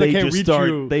 just because I can't reach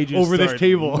you over this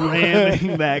table.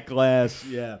 Ramming that glass.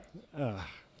 Yeah. I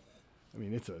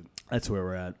mean, that's where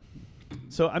we're at.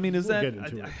 So, I mean, I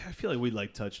feel like we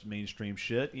like touched mainstream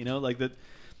shit, like that.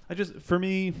 For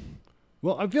me.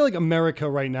 Well, I feel like America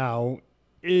right now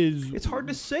is. It's hard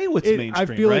to say what's mainstream, I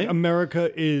feel like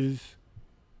America is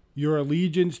your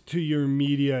allegiance to your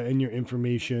media and your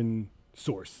information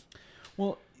source.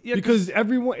 Well, yeah, because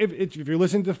everyone, if you're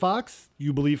listening to Fox,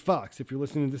 you believe Fox. If you're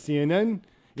listening to CNN,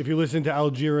 if you listen to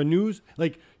Al Jazeera News,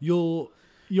 like you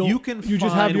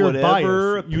just have your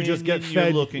bias. You just get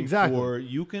fed you're looking for.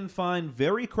 You can find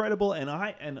very credible,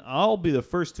 and I'll be the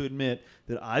first to admit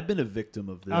that I've been a victim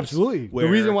of this. Absolutely, the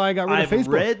reason why I got rid of Facebook. I've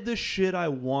read the shit I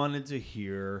wanted to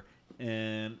hear.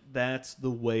 And that's the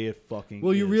way it fucking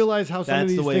Well, you realize how some of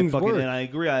these things work. And I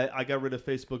agree. I got rid of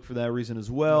Facebook for that reason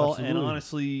as well. Absolutely. And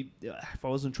honestly, if I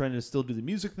wasn't trying to still do the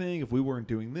music thing, if we weren't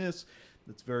doing this,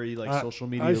 it's very like social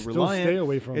media reliant. I still stay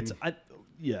away from it.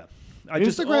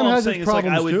 Instagram has its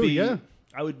problems too.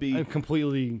 I would be I'm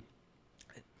completely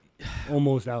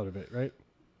almost out of it, right?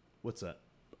 What's that?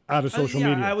 Out of social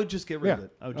media. I would just get rid of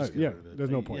it. I would just get rid of it. There's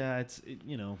no point. Yeah,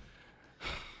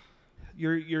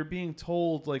 You're being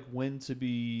told like when to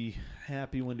be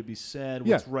happy, when to be sad,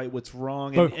 what's right, what's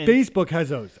wrong. But Facebook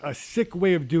has a sick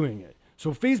way of doing it.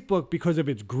 So Facebook, because of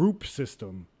its group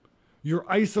system, you're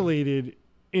isolated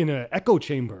in an echo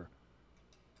chamber.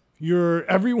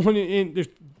 There's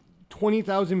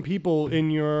 20,000 people in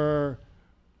your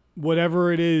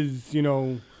whatever it is,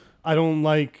 I don't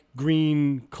like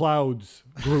green clouds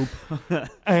group.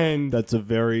 And that's I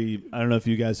don't know if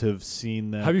you guys have seen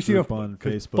that have you seen on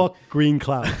Facebook. Fuck green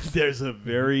clouds. There's a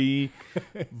very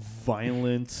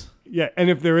violent. Yeah, and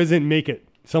if there isn't, make it.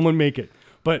 Someone make it.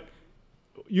 But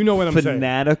you know what I'm saying.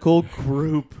 Fanatical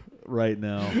group right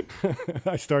now.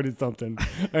 I started something.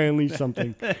 I unleashed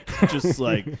something. Just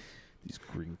like these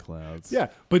green clouds. Yeah,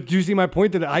 but do you see my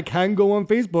point that I can go on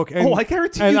Facebook and I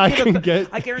guarantee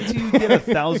I guarantee you get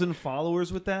 1,000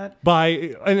 followers with that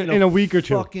in a week or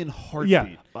two. Fucking heartbeat.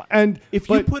 Yeah, and if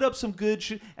you put up some good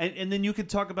shit, and then you could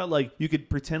talk about like you could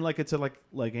pretend like it's like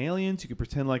aliens, you could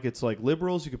pretend like it's like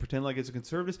liberals, you could pretend like it's a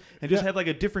conservatives, and just have like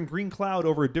a different green cloud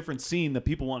over a different scene that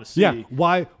people want to see. Yeah,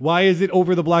 why is it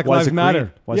over the Black Lives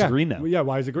Matter? Why is it green now? Yeah,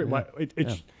 why is it green? Why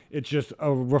It's just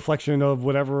a reflection of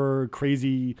whatever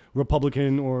crazy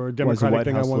Republican or Democratic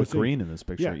thing I want to see. Green in this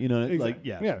picture,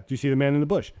 Yeah. Do you see the man in the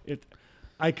bush?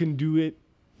 I can do it,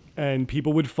 and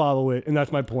people would follow it, and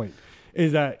that's my point.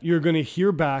 Is that you're going to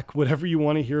hear back whatever you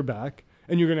want to hear back,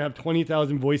 and you're going to have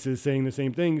 20,000 voices saying the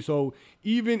same thing. So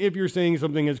even if you're saying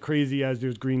something as crazy as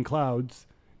there's green clouds,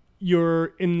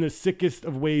 you're in the sickest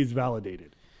of ways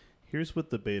validated. Here's what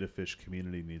the beta fish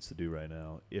community needs to do right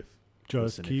now.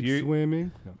 Just keep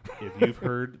swimming. No. If you've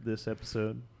heard this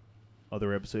episode,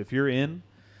 other episode,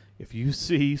 if you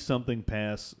see something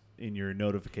pass in your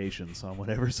notifications on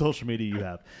whatever social media you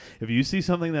have, if you see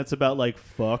something that's about like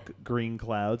fuck green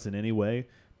clouds in any way,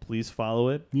 please follow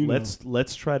it. You know.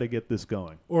 Let's try to get this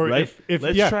going. Or right? if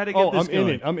let's yeah. try to get this I'm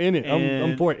going. I'm in it.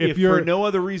 I'm for it. If you're for no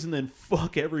other reason than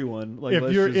fuck everyone. Like,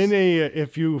 if you're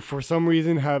if you for some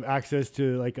reason have access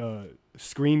to like a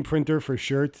screen printer for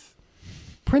shirts,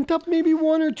 print up maybe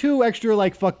 1 or 2 extra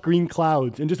like fuck green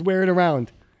clouds and just wear it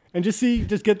around. And just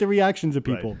get the reactions of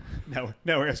people. Right.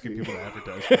 Now we're asking people to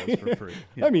advertise for us for free.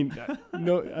 Yeah.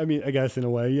 I guess in a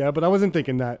way, yeah. But I wasn't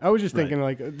thinking that. I was just thinking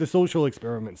like the social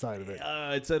experiment side of it.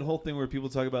 It's that whole thing where people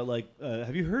talk about like,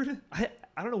 have you heard? I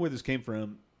don't know where this came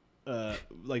from.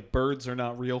 Like birds are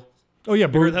not real. Oh yeah,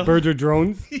 birds are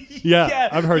drones. Yeah,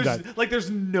 I've heard that. Like, there's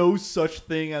no such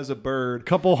thing as a bird.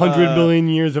 Couple 100 million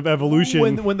years of evolution.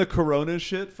 When the corona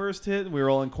shit first hit, and we were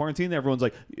all in quarantine. Everyone's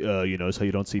like, you notice how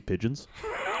you don't see pigeons?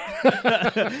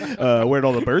 Where'd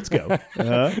all the birds go?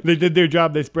 They did their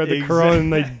job. They spread the corona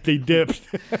and they dipped.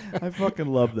 I fucking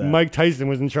love that. Mike Tyson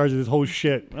was in charge of this whole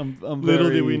shit.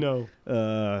 Little did we know.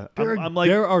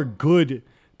 There are good.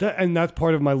 And that's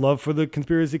part of my love for the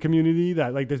conspiracy community.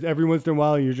 That like there's every once in a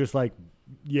while you're just like,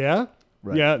 yeah,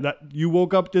 yeah. That you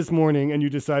woke up this morning and you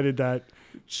decided that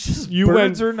you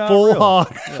went full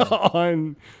hog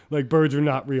on like birds are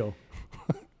not real.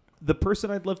 The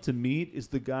person I'd love to meet is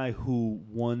the guy who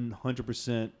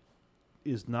 100%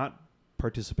 is not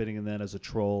participating in that as a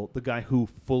troll. The guy who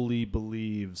fully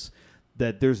believes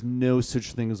that there's no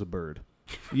such thing as a bird.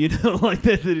 You know, like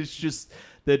that it's just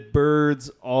that birds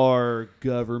are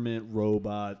government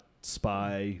robot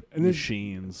spy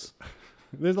machines.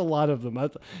 There's a lot of them.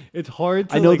 It's hard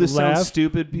to I know like this laugh, sounds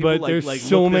stupid, people, but there's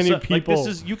so many people.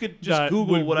 Like, you could just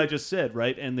Google what I just said,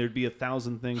 right? And there'd be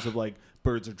 1,000 things of like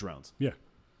birds or drones. Yeah.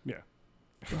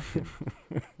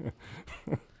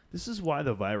 This is why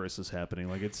the virus is happening.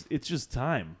 Like it's just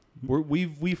time.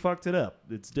 We fucked it up.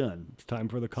 It's done. It's time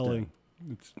for the culling.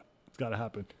 It's got to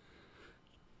happen.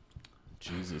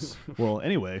 Jesus. Well,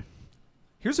 anyway,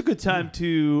 here's a good time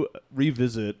to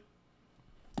revisit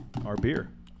our beer.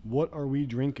 What are we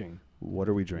drinking? What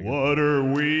are we drinking? How do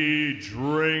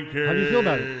you feel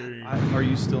about it? Are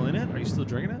you still in it? Are you still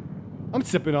drinking it? I'm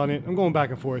sipping on it. I'm going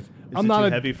back and forth. Is it too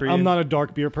heavy for you? I'm not a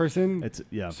dark beer person.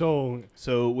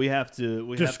 So we have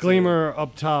to. Disclaimer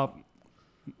up top: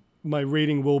 my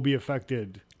rating will be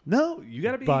affected. No, you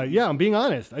gotta be. But yeah, I'm being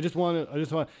honest. I just want.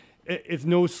 It's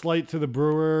no slight to the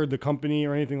brewer, the company,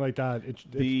 or anything like that. It's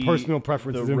personal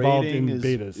preferences involved in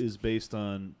betas. Is based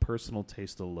on personal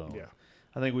taste alone. Yeah,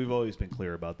 I think we've always been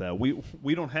clear about that.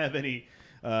 We don't have any.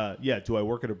 Do I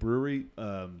work at a brewery?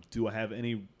 Do I have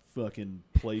any fucking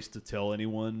place to tell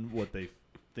anyone what they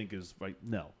think is right?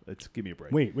 No, give me a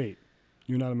break. Wait,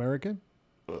 you're not American?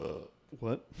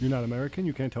 What? You're not American?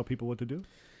 You can't tell people what to do?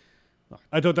 No.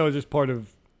 I thought that was just part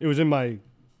of. It was in my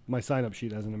sign-up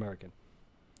sheet as an American.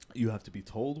 You have to be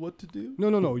told what to do?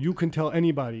 No. You can tell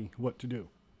anybody what to do.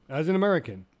 As an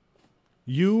American,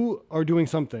 you are doing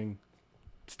something.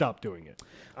 Stop doing it.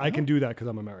 I can do that because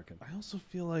I'm American. I also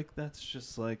feel like that's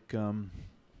just like.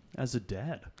 As a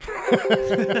dad,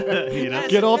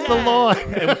 get off the lawn.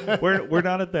 We're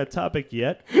not at that topic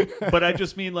yet, but I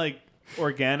just mean like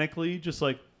organically, just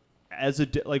like as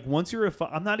like once you're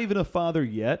I'm not even a father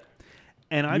yet,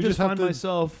 and I just find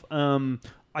myself. I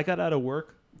got out of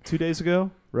work 2 days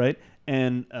ago, right?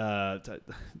 And I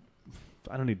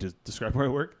don't need to describe where I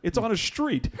work. It's on a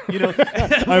street, you know.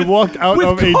 I walked out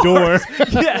of a door.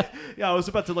 yeah. I was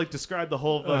about to like describe the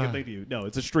whole fucking thing to you. No,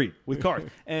 it's a street with cars,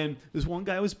 and this one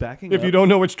guy was backing up. If you don't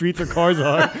know what streets or cars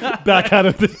are, back out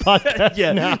of this podcast.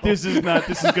 Yeah, now. This is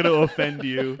going to offend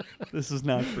you. This is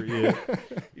not for you.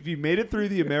 If you made it through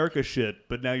the America shit,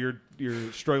 but now you're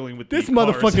struggling with this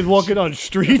motherfucker's walking on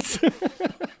streets.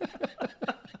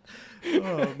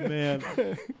 Oh man,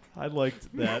 I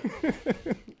liked that.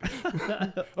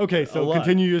 Okay, so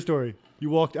continue your story.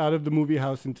 You walked out of the movie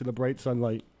house into the bright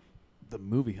sunlight. The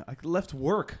movie. I left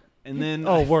work, and then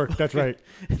work. That's right.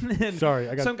 And then sorry,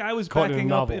 I got some guy was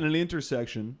backing up in an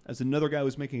intersection as another guy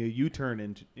was making a U-turn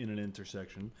in an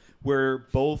intersection where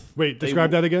both. Wait,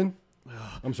 describe that again.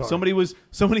 I'm sorry.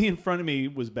 Somebody in front of me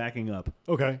was backing up.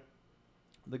 Okay.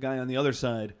 The guy on the other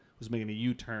side was making a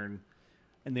U-turn,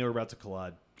 and they were about to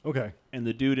collide. Okay. And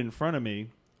the dude in front of me,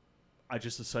 I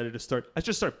just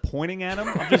start pointing at him.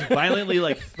 I'm just violently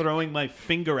like throwing my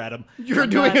finger at him. You're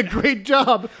doing a great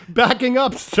job backing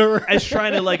up, sir. As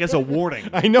trying to as a warning.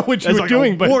 I know what you were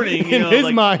doing, but warning, in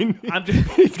his mind,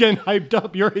 he's getting hyped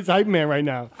up. You're his hype man right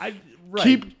now.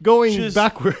 Keep going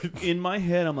backwards. In my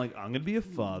head, I'm like, I'm gonna be a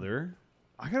father.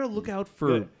 I gotta look out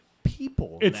for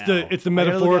people. It's the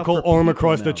metaphorical arm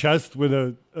across the chest with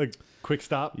a quick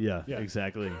stop. Yeah.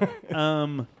 Exactly.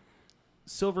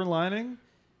 Silver lining.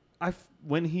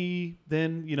 When he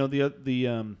then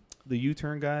the the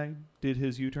U-turn guy did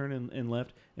his U-turn and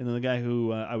left, and then the guy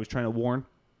who I was trying to warn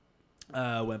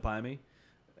went by me.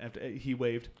 After he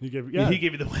waved, he gave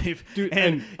you the wave, dude.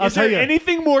 And I'll is there tell you,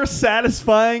 anything more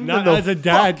satisfying not than as the a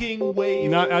dad, fucking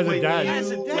wave? not as a dad,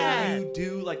 when you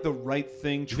do like the right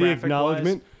thing, the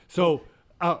acknowledgement. So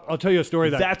I'll tell you a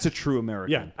story that's a true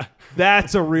American. Yeah,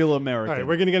 that's a real American. All right,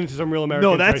 we're gonna get into some real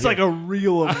Americans. No, that's right like a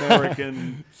real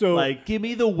American. So like, give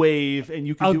me the wave, and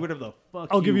you can do whatever the fuck.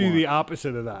 I'll give you want. the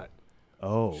opposite of that.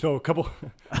 Oh, so a couple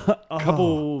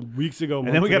weeks ago,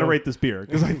 and then we got to rate this beer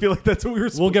because I feel like that's what we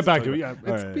were. We'll get back to it. Yeah,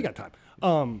 right. We got time.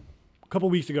 A couple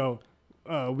weeks ago,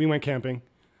 we went camping.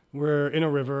 We're in a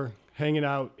river, hanging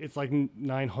out. It's like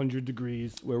 900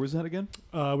 degrees. Where was that again?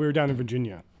 We were down in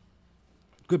Virginia.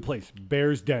 Good place,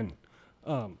 Bear's Den.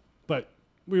 But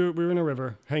we were in a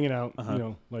river, hanging out. You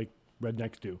know, like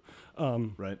rednecks do.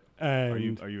 Right.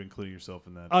 And are you including yourself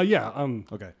in that? Yeah.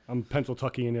 Okay. I'm pencil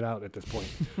tucking it out at this point.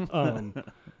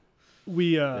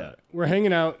 We're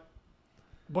hanging out.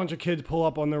 A bunch of kids pull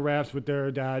up on their rafts with their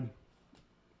dad.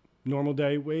 Normal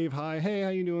day, wave hi, hey, how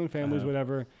you doing? Families,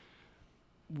 whatever.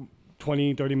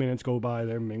 20, 30 minutes go by.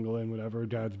 They're mingling, whatever.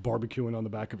 Dad's barbecuing on the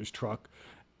back of his truck.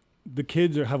 The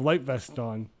kids have life vests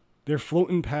on. They're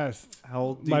floating past How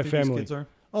old do my you think family. these kids are?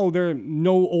 Oh, they're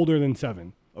no older than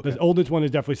 7. Okay. The oldest one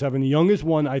is definitely 7. The youngest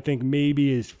one, I think,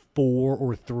 maybe is 4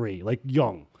 or 3. Like,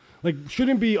 young. Like,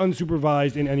 shouldn't be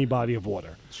unsupervised in any body of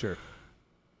water. Sure.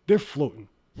 They're floating.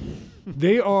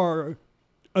 They are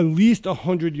at least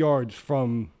 100 yards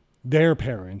from their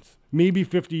parents, maybe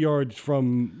 50 yards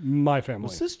from my family.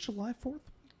 Was this July 4th?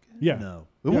 Yeah. No.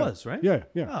 It was, right? Yeah.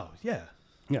 Oh, yeah.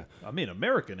 Yeah. I mean,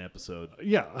 American episode.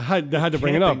 Yeah, I had to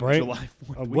bring it up, right? July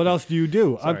 4th What else do you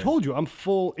do? Sorry. I've told you, I'm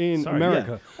full in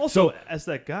America. Yeah. Also, as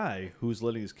that guy who's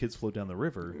letting his kids float down the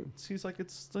river, it seems like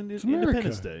it's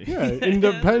Independence Day. Yeah,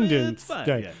 Independence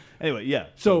Day. Yeah. Anyway, yeah.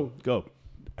 So go.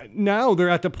 Now they're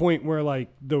at the point where like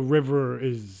the river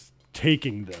is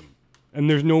taking them. And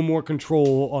there's no more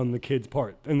control on the kid's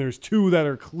part. And there's 2 that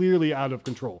are clearly out of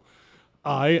control.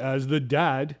 I, as the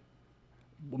dad,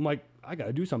 I'm like, I got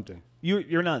to do something.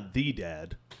 You're not the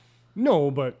dad.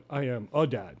 No, but I am a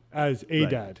dad. As a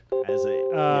dad. As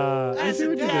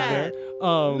a dad.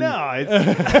 No, I'm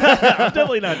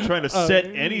definitely not trying to set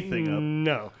anything up.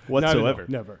 No. Whatsoever.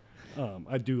 Never.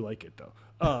 I do like it, though.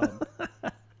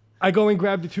 I go and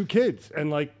grab the 2 kids. And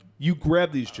like... You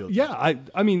grab these children. Yeah.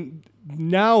 I mean...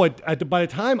 Now, by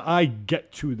the time I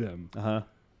get to them,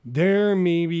 they're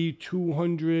maybe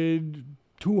 200,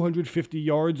 250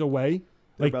 yards away.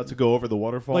 They're about to go over the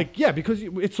waterfall? Like, yeah, because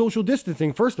it's social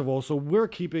distancing, first of all. So we're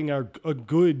keeping a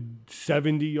good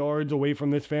 70 yards away from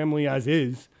this family as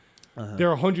is. They're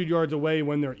 100 yards away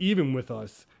when they're even with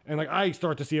us. And, like, I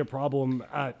start to see a problem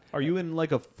at... Are you in,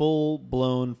 like, a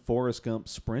full-blown Forrest Gump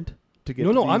sprint to get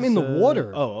No, to I'm in the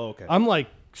water. Oh, okay. I'm, like...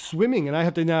 swimming, and I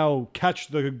have to now catch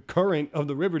the current of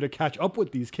the river to catch up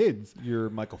with these kids. You're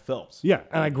Michael Phelps. Yeah,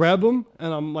 and I grab them,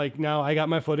 and I'm like, now I got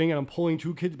my footing, and I'm pulling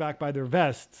 2 kids back by their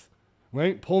vests,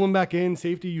 right? Pull them back in,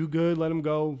 safety, you good, let them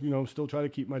go, you know, still try to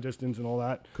keep my distance and all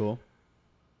that. Cool.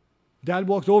 Dad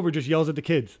walks over, just yells at the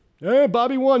kids. Hey,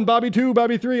 Bobby 1, Bobby 2,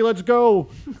 Bobby 3, let's go.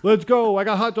 Let's go. I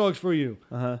got hot dogs for you.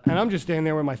 And I'm just standing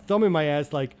there with my thumb in my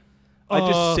ass like, I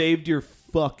just saved your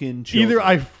fucking children. Either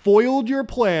I foiled your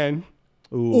plan...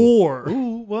 Or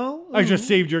I just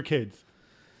saved your kids.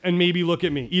 And maybe look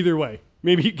at me. Either way.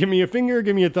 Maybe give me a finger,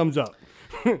 give me a thumbs up.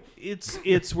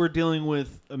 It's we're dealing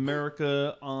with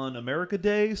America on America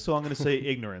Day, so I'm going to say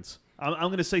ignorance. I'm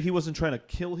going to say he wasn't trying to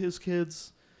kill his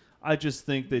kids. I just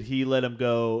think that he let him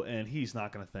go, and he's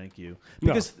not going to thank you.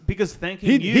 Because thanking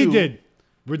you... He did.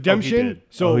 Redemption.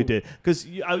 He did. Because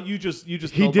you just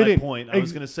held my point. I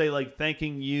was going to say, like,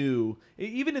 thanking you,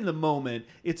 even in the moment,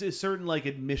 it's a certain, like,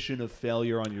 admission of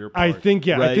failure on your part. I think,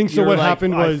 yeah. Right? I think so. What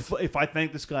happened was... if I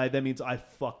thank this guy, that means I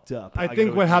fucked up. I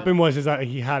think what happened was that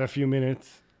he had a few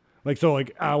minutes. Like, so,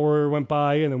 like, hour went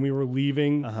by, and then we were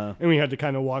leaving, and we had to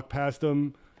kind of walk past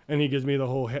him, and he gives me the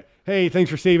whole, hey, thanks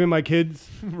for saving my kids.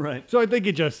 Right. So I think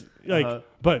it just, like,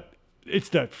 but it's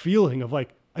that feeling of, like,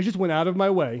 I just went out of my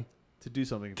way to do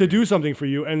something for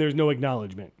you, and there's no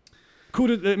acknowledgement.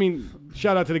 I mean,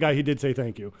 shout out to the guy. He did say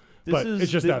thank you.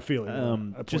 It's just that feeling.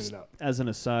 I pointed out. As an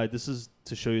aside, this is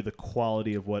to show you the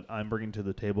quality of what I'm bringing to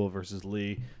the table versus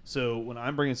Lee. So when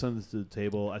I'm bringing something to the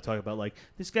table, I talk about, like,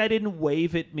 this guy didn't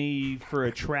wave at me for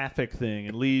a traffic thing,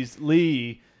 and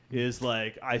Lee is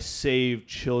like, I saved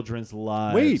children's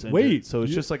lives. Wait. So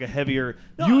it's just like a heavier.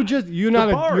 No, you're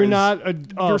not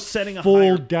a setting a full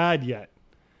higher dad yet.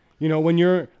 You know, when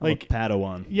you're like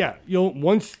Padawan. Yeah,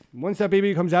 once that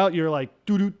baby comes out, you're like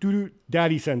doo doo doo doo.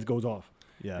 Daddy sense goes off.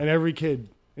 Yeah. And every kid,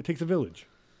 it takes a village.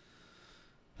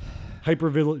 hyper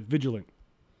vigilant.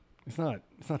 It's not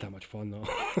that much fun though.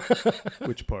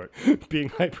 Which part? Being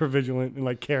hyper vigilant and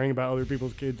like caring about other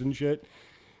people's kids and shit.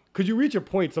 Because you reach a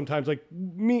point sometimes, like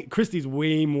Christy's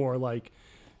way more like,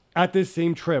 at this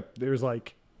same trip, there's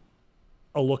like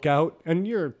a lookout, and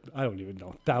you're, I don't even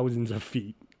know, thousands of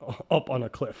feet up on a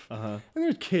cliff. And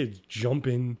there's kids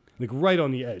jumping like right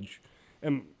on the edge.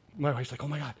 And my wife's like, oh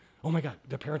my God,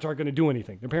 their parents aren't going to do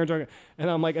anything. Their parents aren't. And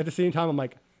I'm like, at the same time, I'm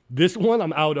like, this one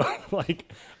I'm out of.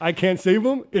 Like, I can't save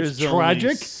them. It's tragic.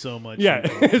 Only so much. Yeah,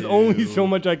 there's only so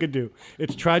much I could do.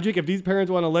 It's tragic. If these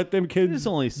parents want to let them kids There's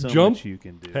only so jump, much you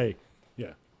can do. Hey,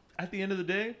 yeah. At the end of the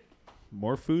day,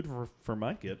 more food for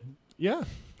my kid. Yeah.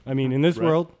 I mean, in this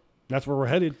world, that's where we're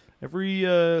headed. Every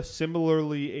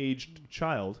similarly aged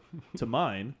child to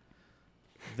mine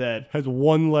that has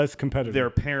one less competitor. Their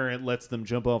parent lets them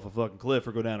jump off a fucking cliff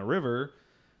or go down a river.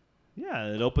 Yeah,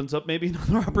 it opens up maybe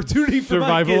another opportunity for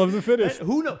survival of the fittest.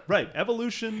 Who knows? Right,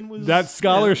 evolution was that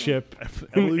scholarship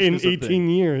in 18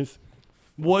 years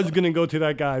was going to go to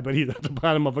that guy, but he's at the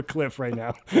bottom of a cliff right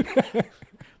now.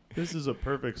 This is a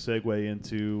perfect segue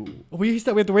into. We have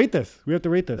to rate this.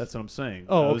 That's what I'm saying.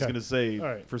 Oh, I was going to say,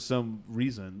 right. For some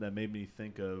reason, that made me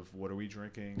think of what are we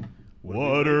drinking?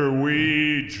 What are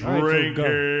we drinking? Right,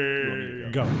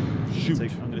 so go. Shoot.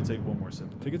 I'm going to take one more sip.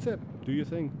 Take a sip. Do your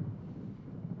thing.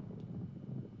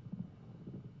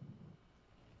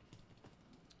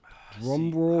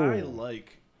 Drum roll. I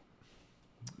like.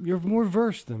 You're more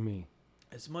versed than me.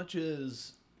 As much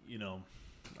as,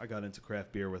 I got into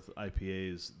craft beer with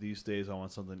IPAs, these days I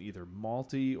want something either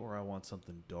malty or I want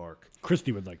something dark.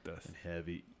 Christy would like this. And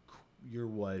heavy. Your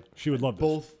wife. She would love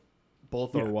this.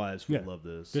 Both our wives would love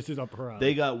this. This is up her alley.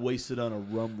 They got wasted on a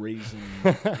rum raisin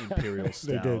imperial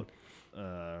stout. They did.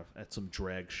 At some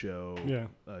drag show. Yeah.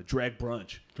 Drag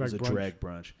brunch. Drag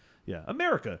brunch. Yeah.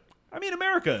 America.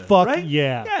 Fuck right?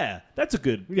 yeah. Yeah. That's a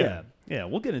good. Yeah. Yeah.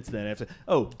 We'll get into that after.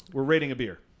 Oh, we're rating a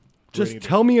beer. Just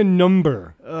tell me a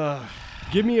number.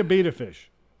 Give me a beta fish.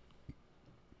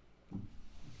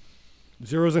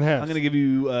 Zeros and halves. I'm going to give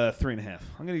you 3.5.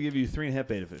 I'm going to give you 3.5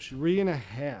 beta fish.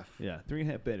 3.5. Yeah,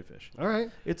 3.5 beta fish. All right.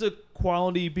 It's a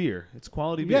quality beer.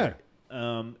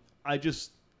 Yeah.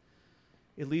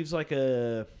 It leaves like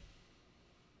a,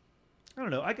 I don't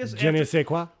know. I guess. Je ne sais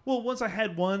quoi? Well, once I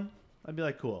had one, I'd be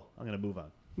like, cool. I'm going to move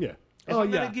on. Yeah. If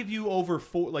I'm going to give you over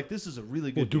 4, like this is a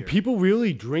really good beer. Do people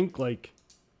really drink like?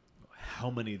 How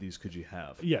many of these could you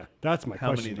have? Yeah, that's my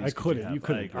question. I couldn't. You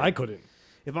couldn't. I couldn't.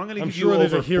 If I'm going to give you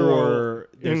over 4,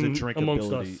 there's a drinkability.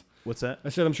 Amongst us. What's that? I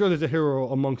said I'm sure there's a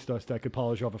hero amongst us that could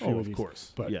polish off a few of these. Of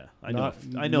course. But yeah, I know a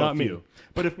few.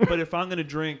 But if I'm going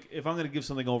to give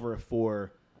something over a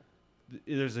 4,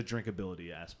 there's a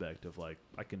drinkability aspect of like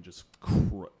I can just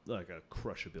like a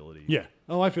crushability. Yeah.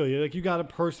 Oh, I feel you. Like you got to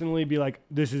personally be like,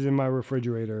 this is in my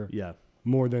refrigerator. Yeah.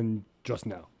 More than just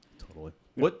now. Totally.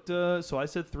 Yeah. What? So I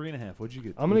said 3.5. What'd you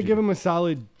get? I'm gonna give him a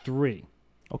solid 3.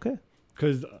 Okay.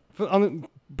 Because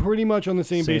pretty much on the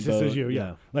same basis as you.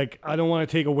 Yeah. Like I don't want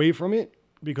to take away from it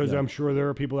because I'm sure there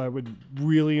are people that would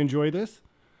really enjoy this.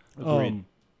 Agreed.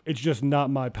 It's just not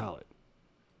my palate.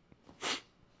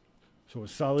 So a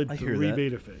solid 3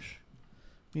 beta fish.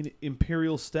 I mean,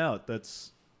 Imperial Stout.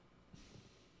 That's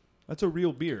a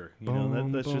real beer.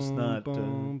 That's just not.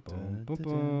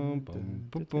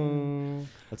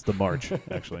 That's the March,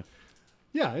 actually.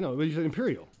 Yeah, I know. But you said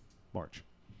Imperial. March.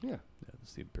 Yeah. Yeah,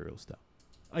 that's the Imperial Stout.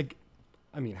 I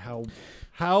mean,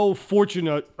 how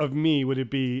fortunate of me would it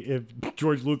be if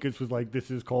George Lucas was like,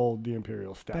 this is called the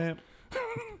Imperial Stout. I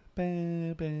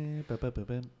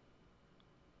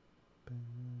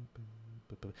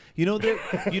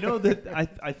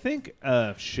think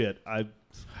I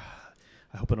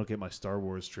hope I don't get my Star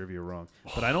Wars trivia wrong,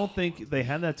 but I don't think they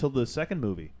had that till the second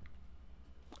movie.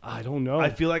 I don't know. I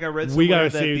feel like I read somewhere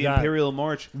that the Imperial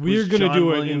March. We're gonna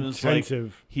do an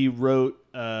intensive. He wrote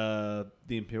the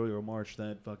Imperial March.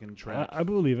 That fucking track. I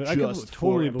believe it. I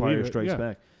totally believe it. Strikes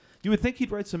Back. You would think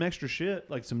he'd write some extra shit,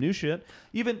 like some new shit.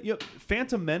 Even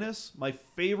Phantom Menace. My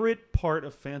favorite part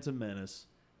of Phantom Menace,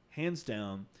 hands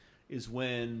down, is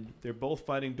when they're both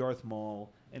fighting Darth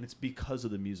Maul, and it's because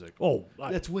of the music. Oh,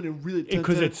 that's when it really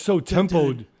because it's so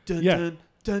tempoed.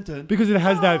 Because it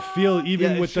has that feel,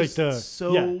 even with like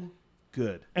the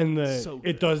good, and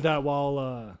it does that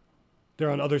while they're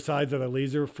on other sides of the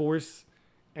laser force,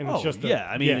 and it's just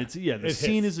the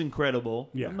scene is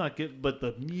incredible. Yeah, I'm not getting, but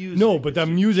the music. No, but the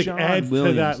music adds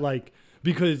to that, like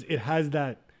because it has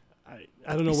that.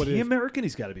 I don't know what it is. Is he American?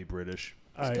 He's got to be British.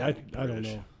 I don't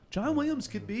know. John Williams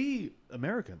could be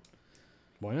American.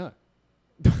 Why not?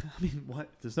 I mean, what?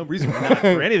 There's no reason not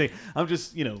for anything. I'm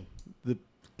just, the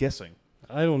guessing.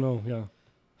 I don't know. Yeah.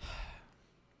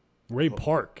 Ray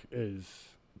Park is...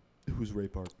 Who's Ray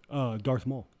Park? Darth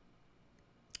Maul.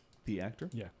 The actor?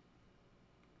 Yeah.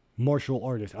 Martial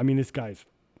artist. I mean, this guy's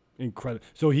incredible.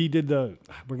 So he did the...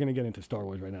 We're going to get into Star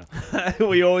Wars right now.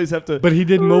 We always have to... But he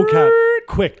did mocap.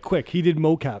 Quick. He did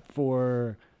mocap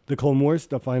for the Clone Wars,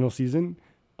 the final season.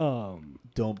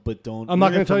 Don't. I'm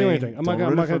not going to tell you anything. I'm not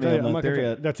going to tell you. I'm not there gonna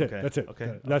yet. That's it. Okay. That's it.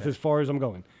 Okay. That's as far as I'm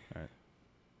going. All right.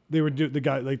 They would do the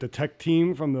guy, like the tech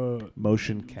team from the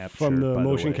Motion capture. From the by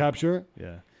motion way. capture.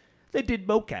 Yeah. They did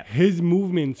mocap. His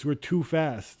movements were too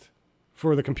fast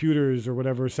for the computers or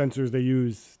whatever sensors they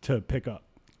use to pick up.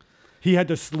 He had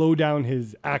to slow down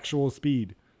his actual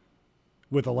speed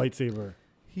with a lightsaber.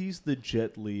 He's the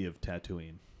Jet Li of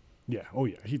Tatooine. Yeah. Oh,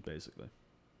 yeah. He's basically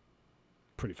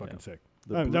pretty fucking sick.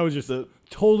 That was just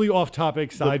totally off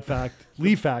topic, side fact,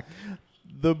 Lee fact.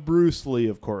 The Bruce Lee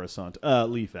of Coruscant.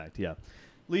 Lee fact, yeah.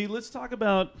 Lee, let's talk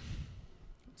about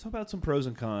some pros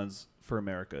and cons for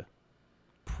America.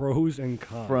 Pros and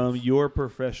cons. From your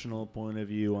professional point of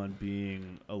view on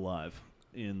being alive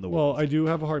in the world. Well, I do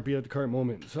have a heartbeat at the current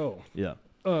moment, so yeah.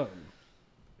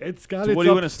 It's got. So what do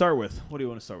you want to start with?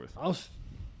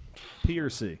 P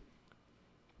or C?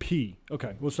 P.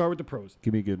 Okay, we'll start with the pros.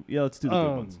 Give me a good. Yeah, let's do the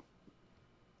good ones.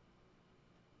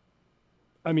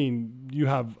 I mean, you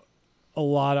have a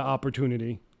lot of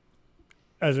opportunity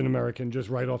as an American, just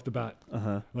right off the bat.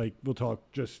 Like, we'll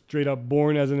talk just straight up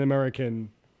born as an American.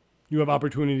 You have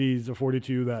opportunities afforded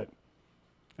to you that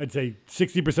I'd say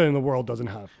 60% of the world doesn't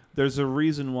have. There's a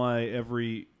reason why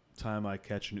every time I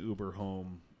catch an Uber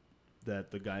home that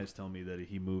the guys tell me that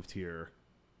he moved here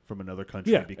from another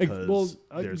country because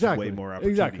there's way more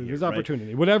opportunity. Exactly, there's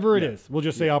opportunity. Whatever it is, we'll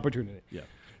just say opportunity. Yeah.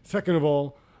 Second of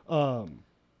all,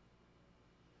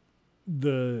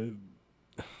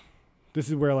 this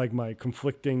is where like my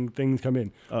conflicting things come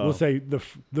in. We'll say the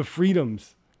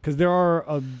freedoms, because there are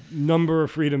a number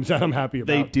of freedoms that I'm happy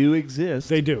about. They do exist.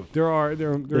 They do. They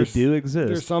do exist.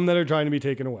 There's some that are trying to be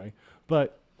taken away,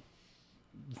 but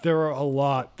there are a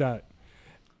lot that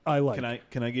I like.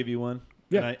 Can I give you one?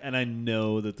 Yeah. And I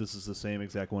know that this is the same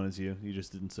exact one as you. You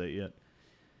just didn't say it yet.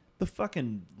 The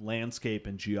fucking landscape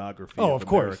and geography of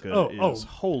America is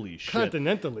holy shit.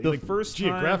 Continentally, the first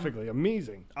geographically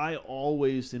amazing. I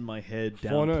always in my head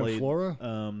Fauna and downplayed flora?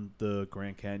 The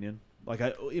Grand Canyon. Like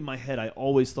in my head, I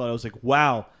always thought I was like,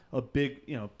 wow, a big,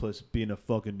 plus being a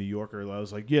fucking New Yorker, I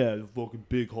was like, yeah, a fucking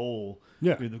big hole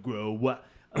in the grow. What?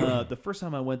 The first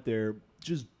time I went there,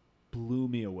 just blew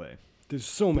me away. There's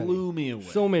so many. Blew me away.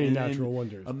 So many natural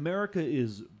wonders. America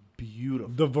is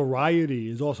beautiful. The variety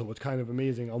is also what's kind of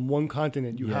amazing. On one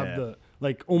continent, you have the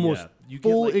almost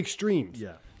full extremes.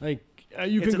 Yeah, like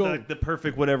you can go the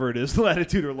perfect whatever it is,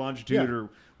 latitude or longitude or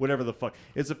whatever the fuck.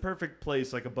 It's a perfect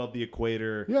place, like above the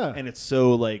equator. Yeah, and it's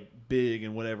so like big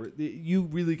and whatever. You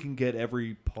really can get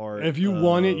every part. And if you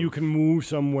want it, you can move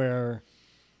somewhere.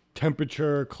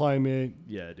 Temperature, climate.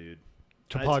 Yeah, dude.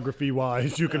 Topography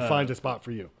wise, you can find a spot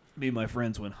for you. Me and my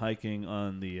friends went hiking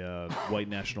on the White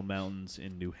National Mountains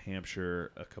in New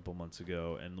Hampshire a couple months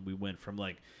ago, and we went from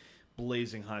like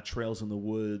blazing hot trails in the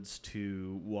woods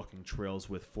to walking trails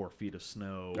with 4 feet of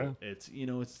snow. Yeah.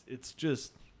 It's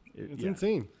just it's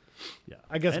insane. Yeah,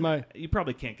 I guess you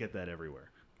probably can't get that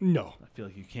everywhere. No, I feel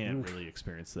like you can't really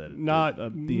experience that. Not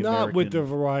with the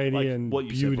variety like and what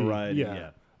you beauty. said, variety. Yeah.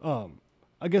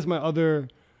 I guess my other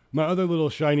little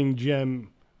shining gem.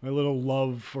 My little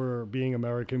love for being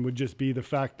American would just be the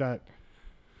fact that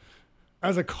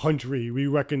as a country, we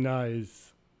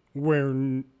recognize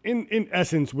in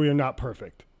essence, we are not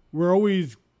perfect. We're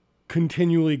always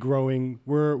continually growing.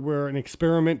 We're an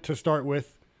experiment to start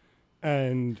with.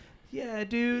 And yeah,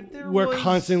 dude, we're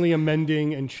constantly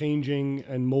amending and changing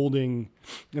and molding.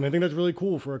 And I think that's really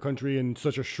cool for a country in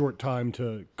such a short time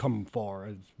to come far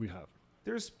as we have.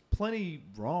 There's plenty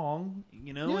wrong,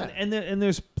 yeah. and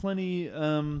there's plenty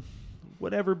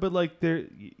whatever, but like there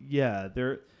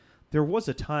was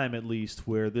a time at least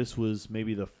where this was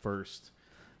maybe the first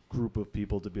group of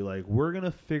people to be like, we're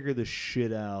gonna figure this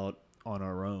shit out on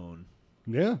our own.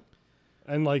 Yeah.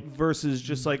 And like versus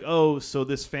just like, oh, so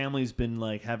this family's been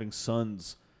like having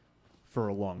sons for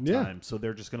a long time, so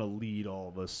they're just gonna lead all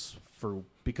of us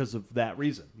because of that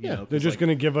reason. They're just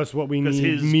gonna give us what we need.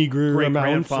 His meager great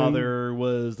amounts. Grandfather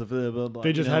was the blah, blah, blah.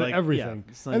 They just had everything,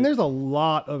 and there's a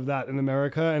lot of that in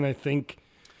America. And I think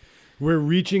we're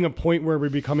reaching a point where we're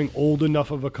becoming old enough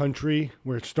of a country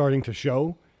where it's starting to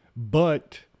show.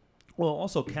 But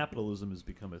also capitalism has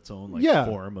become its own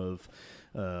form of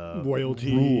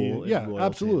loyalty. Rule loyalty,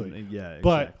 absolutely. Exactly.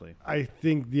 But I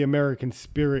think the American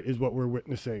spirit is what we're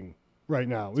witnessing right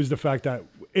now, is the fact that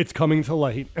it's coming to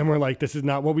light and we're like, this is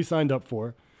not what we signed up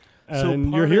for.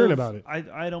 and you're hearing about it.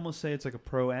 I'd almost say it's like a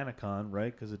pro and a con,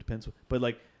 right? Because it depends. But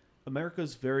like,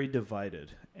 America's very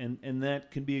divided, and that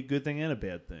can be a good thing and a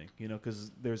bad thing,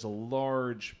 because there's a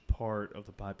large part of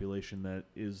the population that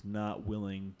is not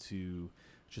willing to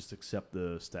just accept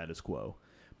the status quo.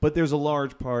 But there's a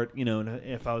large part, and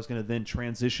if I was going to then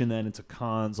transition that into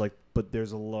cons, but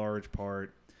there's a large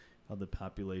part of the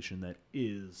population that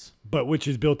is. But which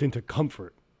is built into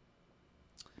comfort.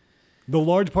 The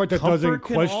large part that doesn't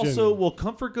question.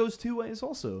 Comfort goes two ways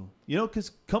also.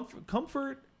 Because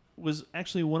comfort was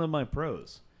actually one of my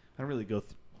pros. I don't really go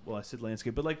I said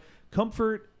landscape, but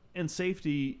comfort and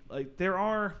safety, there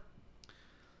are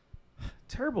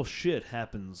terrible shit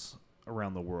happens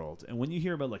around the world. And when you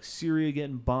hear about Syria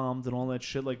getting bombed and all that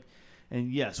shit,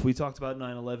 and yes, we talked about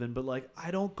 9/11, but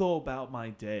I don't go about my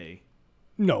day.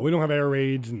 No, we don't have air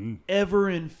raids and ever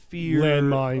in fear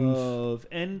landmines of,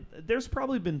 and there's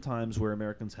probably been times where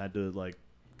Americans had to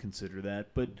consider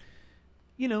that, but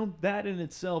that in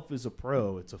itself is a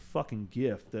pro. It's a fucking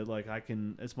gift that I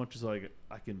can, as much as I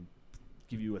can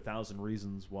give you 1,000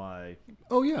 reasons why.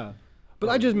 Oh yeah, but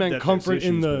I just meant comfort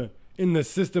in the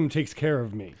system takes care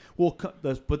of me. Well,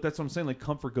 but that's what I'm saying.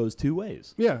 Comfort goes two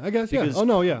ways. Yeah, I guess. Because yeah. Oh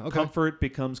no, yeah. Okay. Comfort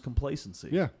becomes complacency.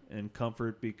 Yeah. And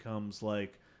comfort becomes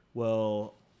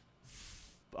well,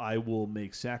 I will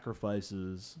make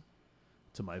sacrifices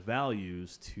to my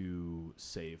values to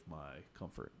save my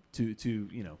comfort. To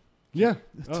Yeah.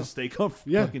 To stay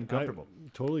yeah, fucking comfortable. I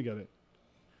totally get it.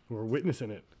 We're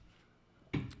witnessing it.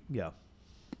 Yeah.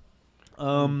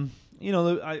 I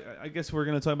guess we're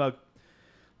going to talk about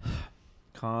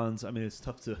cons. I mean, it's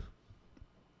tough to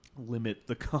limit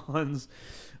the cons,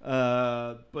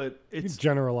 but it's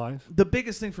generalized. The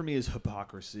biggest thing for me is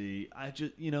hypocrisy. I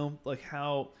just,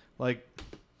 how,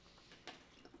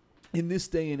 in this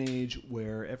day and age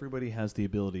where everybody has the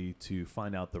ability to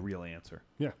find out the real answer.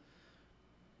 Yeah.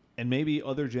 And maybe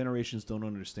other generations don't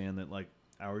understand that,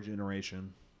 our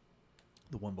generation,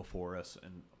 the one before us,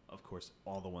 and of course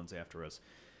all the ones after us,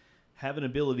 have an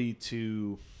ability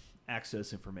to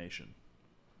access information.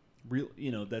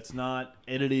 That's not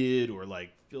edited or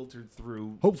filtered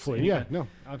through. Hopefully, yeah, no,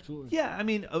 absolutely. Yeah, I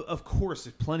mean, of course,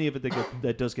 there's plenty of it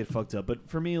that does get fucked up. But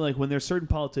for me, when there's certain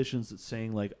politicians that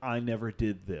saying I never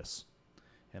did this,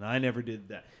 and I never did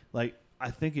that, I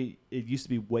think it used to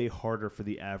be way harder for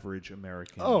the average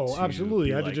American. Oh, absolutely.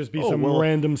 It had to just be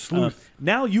random sleuth.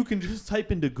 Now you can just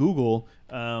type into Google,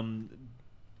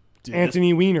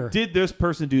 Anthony Weiner. Did this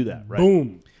person do that? Right?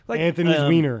 Boom. Anthony's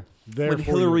Weiner. When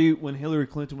Hillary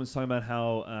Clinton was talking about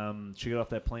how she got off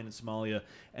that plane in Somalia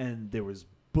and there was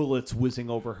bullets whizzing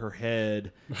over her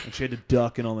head and she had to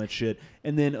duck and all that shit.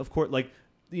 And then, of course,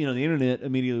 the internet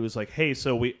immediately was hey,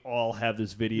 so we all have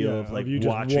this video of you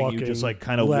watching you just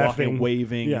kind of walking,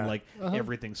 waving, and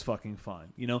everything's fucking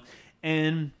fine,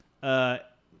 And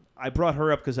I brought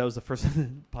her up because that was the first thing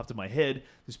that popped in my head.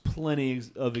 There's plenty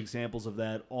of examples of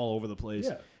that all over the place.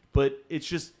 Yeah. But it's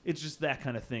just that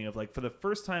kind of thing of for the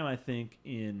first time, I think,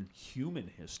 in human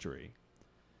history,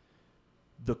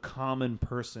 the common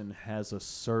person has a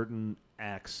certain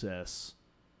access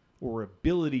or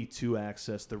ability to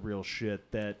access the real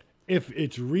shit that... If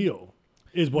it's real,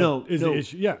 is what is the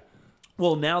issue. Yeah.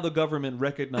 Well, now the government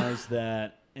recognized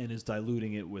that and is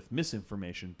diluting it with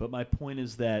misinformation. But my point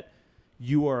is that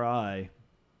you or I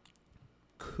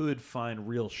could find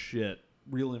real shit,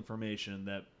 real information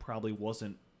that probably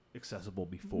wasn't accessible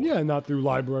before. Yeah, not through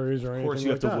libraries or anything. Of course,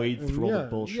 you have to wade through all the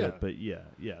bullshit, yeah. but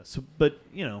yeah. So, but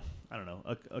I don't know,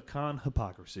 a con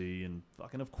hypocrisy and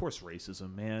fucking, of course,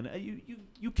 racism, man.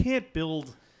 You can't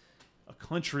build a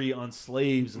country on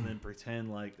slaves and then pretend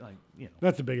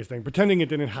That's the biggest thing. Pretending it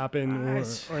didn't happen,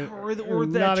 or that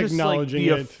not just acknowledging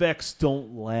the it. effects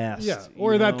don't last. Yeah,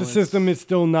 or that the system is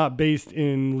still not based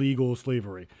in legal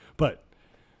slavery, but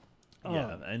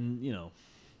and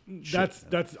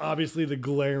that's obviously the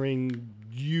glaring,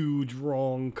 huge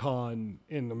wrong con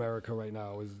in America right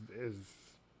now is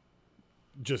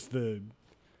just the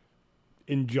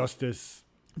injustice,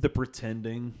 the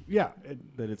pretending. Yeah,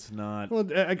 that it's not. Well,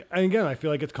 again, I feel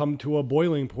like it's come to a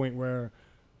boiling point where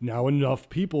now enough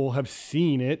people have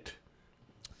seen it,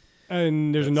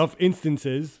 and there's enough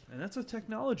instances. And that's a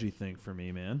technology thing for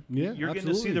me, man. Yeah, you're getting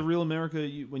to see the real America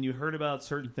when you heard about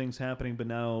certain things happening, but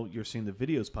now you're seeing the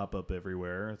videos pop up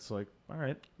everywhere. It's all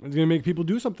right. It's gonna make people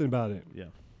do something about it. Yeah,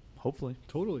 hopefully.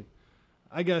 Totally.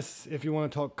 I guess if you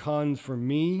want to talk cons for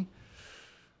me,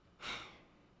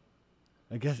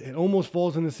 I guess it almost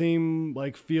falls in the same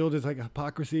field as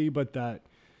hypocrisy, but that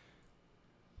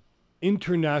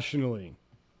internationally,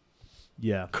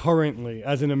 currently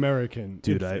as an American,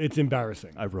 dude, it's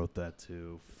embarrassing. I wrote that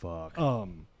too. Fuck.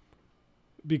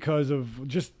 because of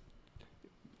just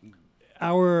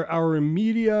our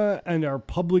media and our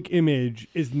public image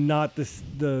is not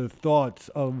the thoughts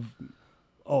of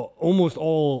almost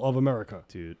all of America.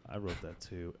 Dude, I wrote that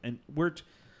too. And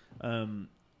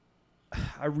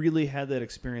I really had that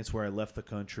experience where I left the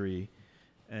country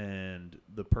and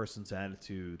the person's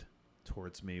attitude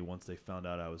towards me once they found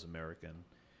out I was American.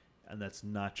 And that's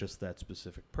not just that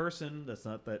specific person. That's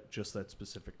not just that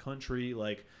specific country.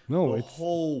 Like, no, the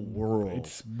whole world.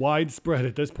 It's widespread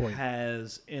at this point.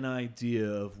 Has an idea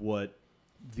of what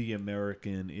the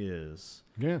American is.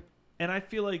 Yeah. And I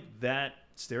feel like that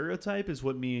stereotype is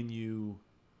what me and you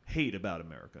hate about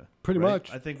America. Pretty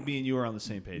much. I think me and you are on the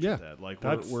same page with that. Like,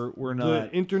 we're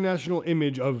not. The international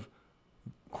image of,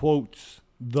 quotes,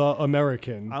 the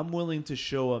American. I'm willing to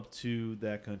show up to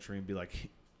that country and be like,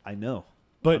 I know.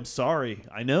 But I'm sorry.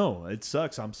 I know. It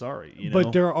sucks. I'm sorry. You know?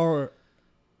 But there are,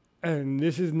 and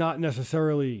this is not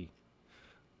necessarily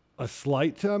a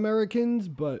slight to Americans,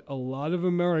 but a lot of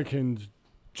Americans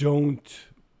don't.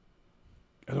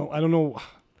 I don't know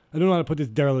how to put this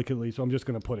delicately, so I'm just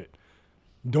going to put it.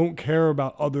 Don't care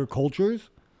about other cultures.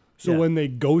 So when they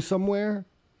go somewhere,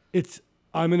 it's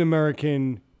I'm an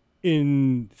American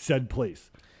in said place.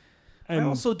 And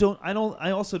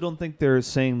I also don't think they're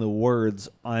saying the words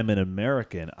 "I'm an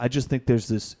American." I just think there's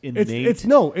this innate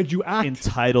you act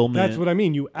entitlement. That's what I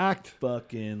mean. You act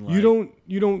fucking. Like,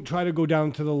 you don't try to go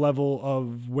down to the level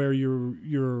of where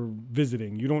you're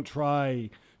visiting. You don't try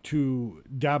to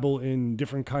dabble in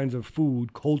different kinds of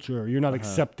food culture. You're not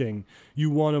accepting. You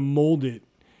want to mold it.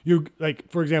 You're like,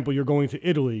 for example, you're going to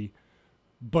Italy,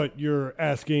 but you're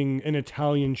asking an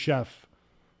Italian chef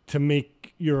to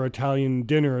make your Italian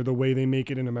dinner the way they make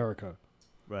it in America.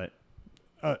 Right.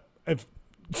 If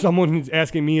someone is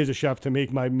asking me as a chef to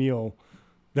make my meal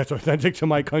that's authentic to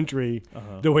my country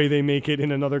the way they make it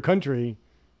in another country,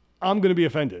 I'm going to be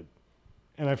offended.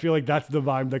 And I feel like that's the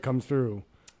vibe that comes through.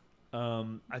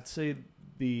 I'd say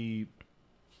the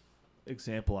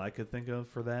example I could think of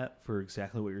for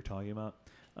exactly what you're talking about,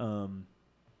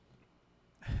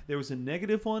 there was a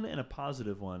negative one and a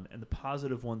positive one, and the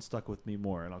positive one stuck with me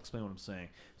more, and I'll explain what I'm saying.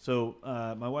 So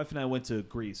my wife and I went to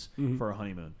Greece for a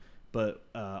honeymoon, but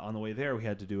on the way there we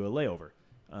had to do a layover.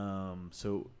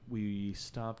 So we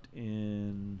stopped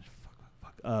in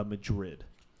Madrid.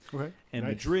 Okay. And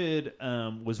nice. Madrid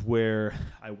was where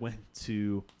I went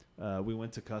to. We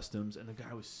went to customs, and the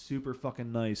guy was super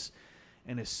fucking nice.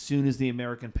 And as soon as the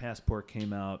American passport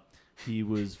came out, he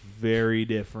was very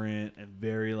different and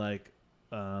very like.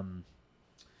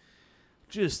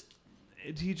 He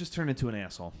just turned into an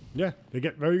asshole. Yeah, they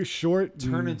get very short.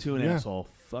 Turn into an asshole,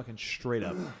 fucking straight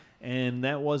up. And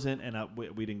that wasn't, and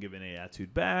we didn't give any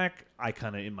attitude back. I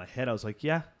kind of, in my head, I was like,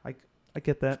 yeah, I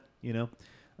get that, you know.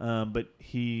 But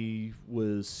he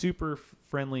was super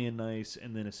friendly and nice.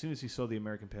 And then as soon as he saw the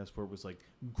American passport, was like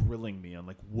grilling me on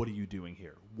like, what are you doing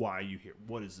here? Why are you here?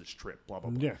 What is this trip? Blah,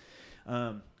 blah, blah.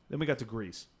 Yeah. Then we got to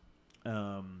Greece.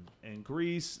 And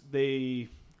Greece, they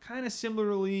kind of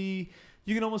similarly,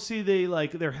 you can almost see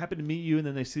they're happy to meet you, and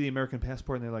then they see the American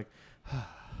passport, and they're like,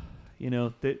 you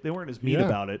know, they weren't as mean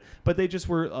about it, but they just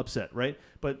were upset, right?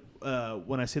 But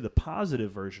when I say the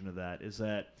positive version of that is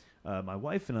that my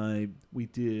wife and I, we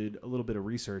did a little bit of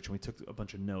research, and we took a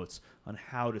bunch of notes on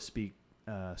how to speak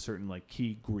certain like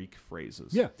key Greek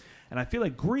phrases. Yeah. And I feel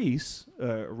like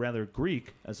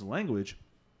Greek as a language,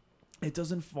 it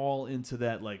doesn't fall into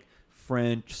that like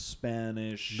French,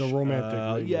 Spanish, the romantic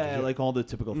language, like all the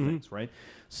typical things, right?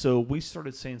 So we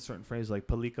started saying certain phrases like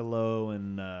Pelicalo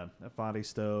and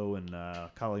Faristo and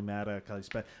Kalimata,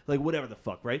 Kalispa, like whatever the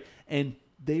fuck, right? And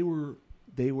they were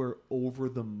over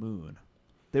the moon.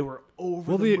 They were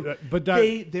over the moon. But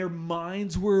their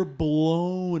minds were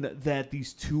blown that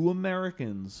these two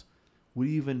Americans would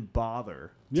even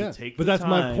bother to take the time. But that's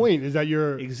my point, is that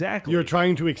you're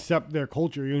trying to accept their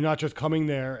culture. You're not just coming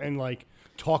there and like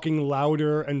talking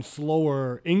louder and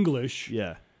slower English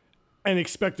and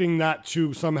expecting that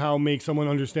to somehow make someone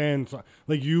understand.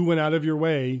 Like, you went out of your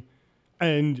way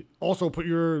and also put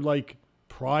your like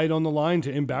pride on the line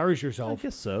to embarrass yourself. I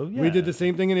guess so, yeah. We did the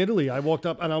same thing in Italy. I walked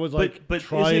up and I was like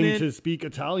trying to speak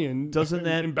Italian,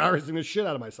 embarrassing the shit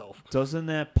out of myself. Doesn't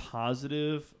that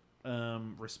positive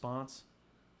response,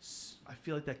 I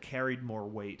feel like that carried more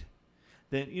weight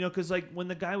than, you know, because like when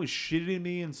the guy was shitting at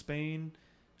me in Spain,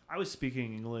 I was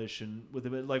speaking English and with a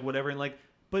bit like whatever, and like,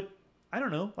 but I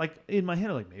don't know, like in my head,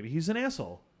 I'm like, maybe he's an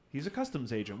asshole, he's a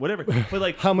customs agent, whatever. But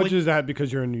like, how much is that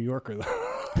because you're a New Yorker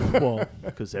though? Well,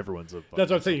 because everyone's a.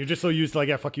 That's what I'm saying. You're just so used to like,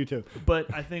 yeah, fuck you too.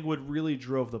 But I think what really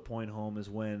drove the point home is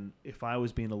when, if I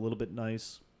was being a little bit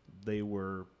nice, they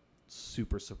were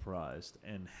super surprised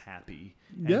and happy.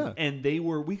 Yeah. And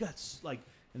we got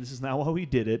and this is not why we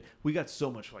did it. We got so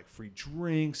much like free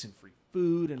drinks and free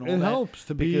food and all that. It helps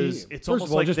to be, because it's first almost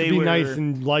of all, like just they to be were, nice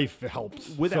in life, it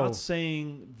helps. Without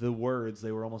saying the words,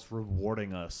 they were almost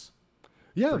rewarding us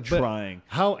yeah, for but trying.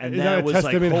 How and is that that a was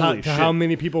testament like, holy to shit. how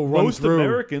many people run Most through?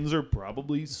 Americans are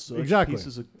probably such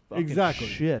pieces of fucking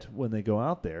shit when they go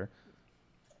out there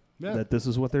that this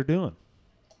is what they're doing.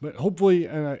 But hopefully,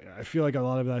 and I feel like a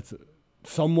lot of that's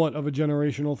somewhat of a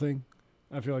generational thing.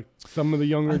 I feel like some of the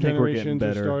younger generations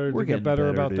have started to get better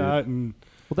about that. And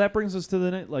well, that brings us to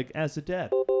the as a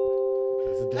dad.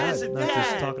 As a dad. Not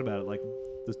just talking about it, like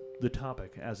the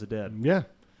topic, as a dad. Yeah.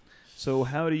 So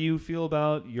how do you feel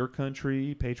about your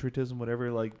country, patriotism,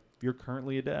 whatever, like you're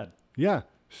currently a dad? Yeah.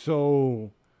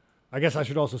 So I guess I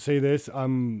should also say this.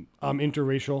 I'm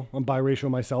interracial. I'm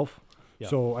biracial myself. Yeah.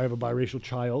 So I have a biracial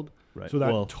child. Right. So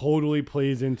that totally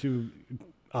plays into,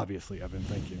 obviously, Evan,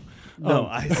 thank you.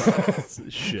 No,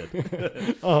 shit.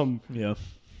 Yeah.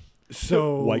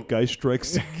 So white guy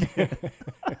strikes.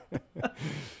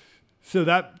 So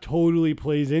that totally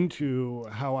plays into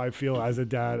how I feel as a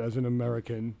dad, as an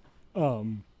American,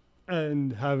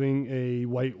 and having a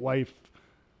white wife.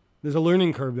 There's a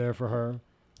learning curve there for her.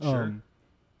 Sure.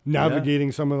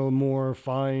 Navigating some of the more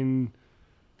fine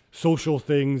social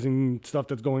things and stuff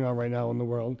that's going on right now in the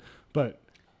world. But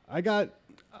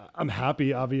I'm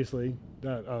happy, obviously,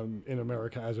 that I'm in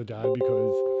America as a dad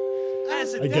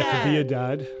because I get to be a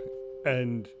dad,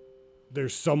 and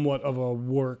there's somewhat of a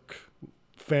work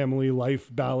family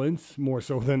life balance, more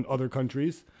so than other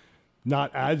countries.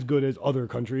 Not as good as other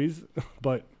countries,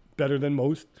 but better than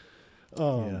most.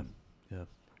 Yeah.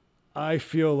 I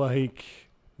feel like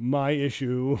my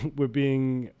issue with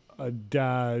being a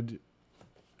dad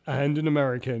and an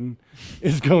American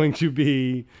is going to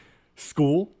be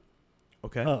school.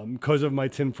 Okay. Because of my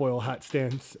tinfoil hat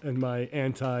stance and my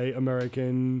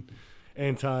anti-American,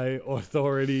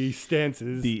 anti-authority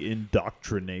stances. The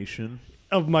indoctrination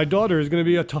of my daughter is going to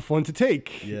be a tough one to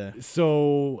take. Yeah.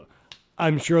 So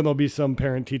I'm sure there'll be some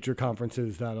parent-teacher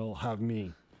conferences that'll have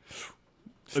me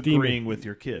agreeing with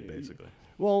your kid, basically.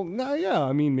 Well, no, yeah.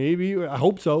 I mean, maybe. I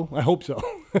hope so.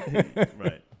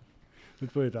 Right.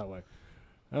 Let's put it that way.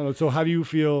 I don't know. So how do you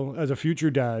feel as a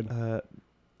future dad?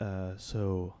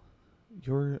 So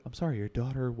I'm sorry, your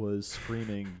daughter was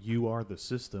screaming, "You are the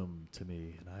system" to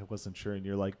me, and I wasn't sure, and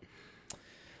you're like,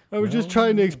 I was just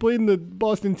trying to explain the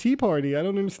Boston Tea Party. I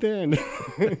don't understand.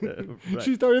 Right.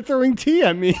 She started throwing tea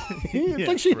at me. It's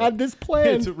like she had this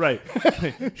plan. Right.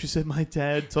 She said, my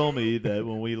dad told me that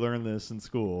when we learn this in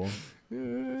school,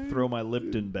 throw my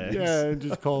Lipton bags. Yeah, and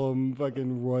just call them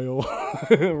fucking royal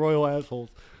assholes.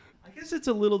 I guess it's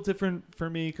a little different for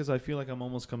me because I feel like I'm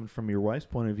almost coming from your wife's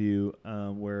point of view,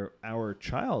 where our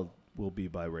child will be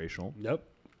biracial. Yep.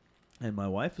 And my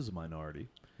wife is a minority.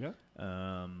 Yeah.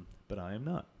 But I am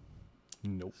not.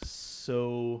 Nope.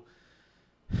 So,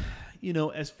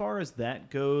 as far as that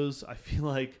goes, I feel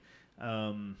like,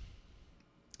 God,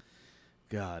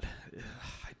 I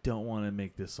don't want to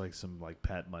make this like some like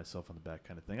pat myself on the back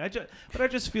kind of thing. But I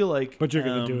just feel like. But you're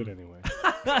gonna do it anyway.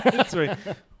 That's right.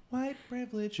 White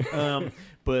privilege.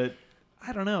 But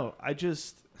I don't know.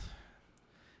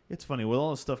 It's funny with all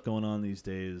the stuff going on these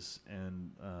days,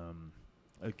 and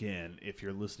again, if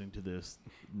you're listening to this,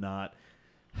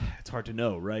 it's hard to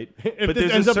know, right? If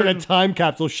this ends up in a time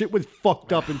capsule, shit was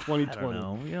fucked up in 2020. I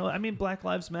don't know. I mean, Black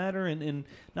Lives Matter, and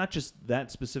not just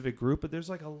that specific group, but there's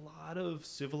like a lot of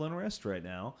civil unrest right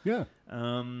now. Yeah.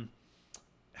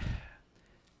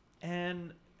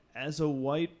 And as a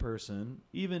white person,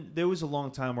 even there was a long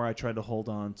time where I tried to hold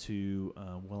on to,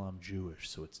 I'm Jewish,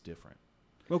 so it's different.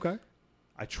 Okay.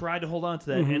 I tried to hold on to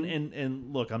that,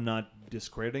 and look, I'm not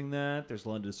discrediting that. There's a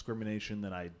lot of discrimination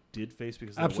that I did face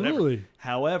because of absolutely. Whatever.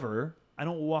 However, I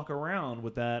don't walk around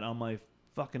with that on my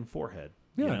fucking forehead.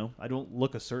 Yeah. I don't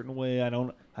look a certain way. I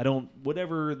don't.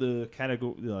 Whatever the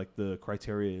category, like the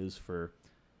criteria is for,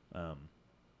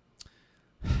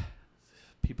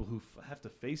 people who have to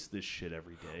face this shit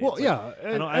every day. Well, it's yeah,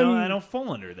 I don't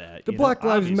fall under that. The Black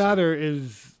Lives Matter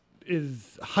is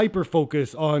hyper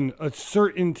focused on a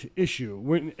certain issue.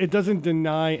 When it doesn't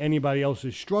deny anybody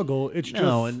else's struggle, it's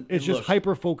just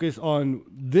hyper focused on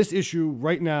this issue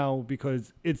right now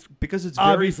because it's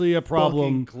obviously a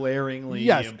problem, glaringly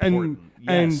important.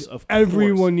 And of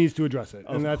everyone needs to address it,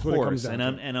 and that's what it comes down to.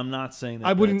 And I'm not saying that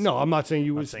I wouldn't. No, I'm not saying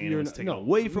you would. Saying it's taken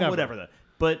away from whatever that.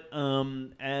 But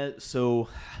so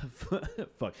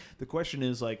fuck. The question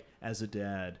is like, as a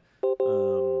dad,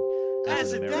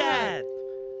 as a dad.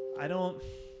 I don't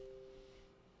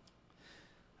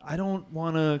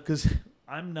want to, because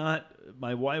I'm not.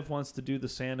 My wife wants to do the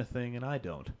Santa thing, and I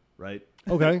don't. Right?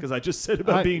 Okay. Because I just said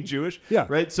about being Jewish. Yeah.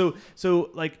 Right. So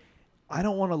like, I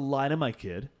don't want to lie to my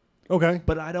kid. Okay.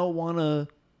 But I don't want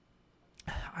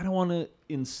to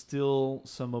instill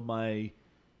some of my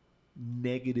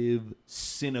negative,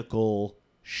 cynical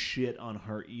shit on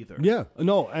her either. Yeah.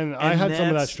 No, and I had some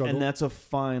of that struggle. And that's a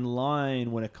fine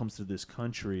line when it comes to this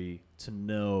country to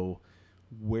know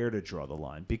where to draw the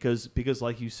line. Because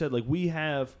like you said, like we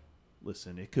have,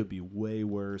 listen, it could be way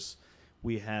worse.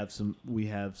 We have some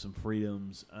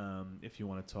freedoms. If you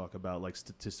want to talk about like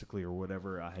statistically or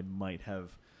whatever, I might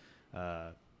have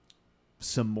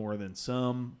some more than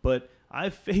some, but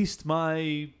I've faced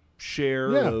my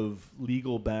share of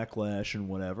legal backlash and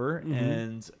whatever,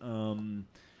 and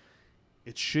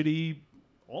it's shitty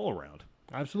all around.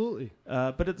 Absolutely.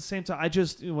 But at the same time, I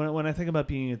just when I think about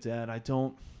being a dad, I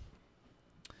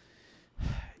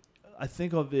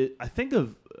think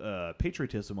of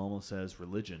patriotism almost as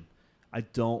religion. I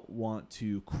don't want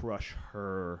to crush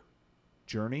her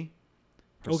journey,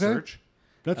 her search.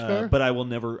 That's fair. But I will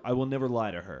never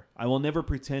lie to her. I will never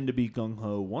pretend to be gung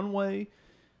ho one way.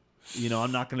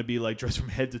 I'm not going to be like dressed from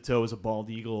head to toe as a bald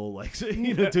eagle, like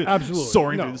absolutely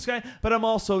soaring through the sky. But I'm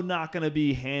also not going to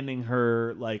be handing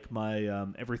her like my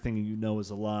everything is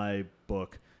a lie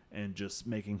book and just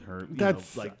making her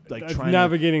that's trying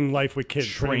navigating life with kids,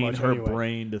 train her anyway.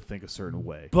 brain to think a certain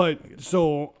way. But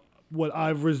so what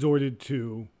I've resorted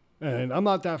to, and I'm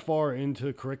not that far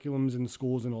into curriculums in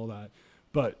schools and all that,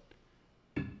 but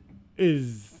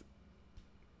is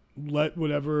let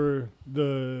whatever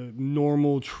the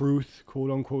normal truth,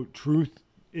 quote unquote truth,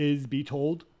 is be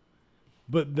told,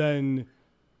 but then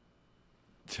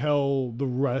tell the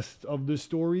rest of the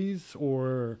stories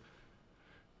or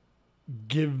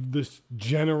give the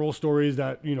general stories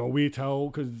that we tell,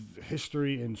 because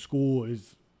history in school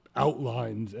is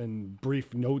outlines and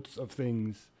brief notes of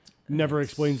things. Never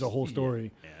explains the whole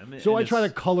story. Yeah. So I try to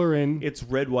color in. It's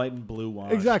red, white, and blue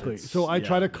wash. Exactly. So I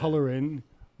try to color in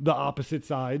the opposite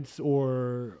sides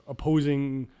or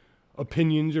opposing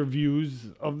opinions or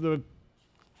views of the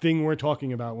thing we're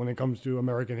talking about when it comes to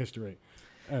American history.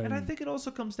 And I think it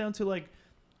also comes down to like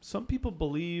some people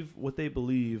believe what they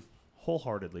believe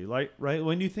wholeheartedly. Like, right?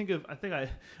 When you think of, I think I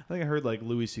heard like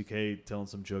Louis C.K. telling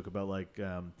some joke about like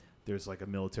there's like a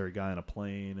military guy on a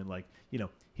plane and like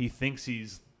he thinks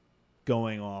he's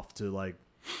going off to like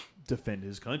defend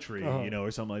his country,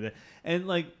 or something like that. And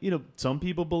like, some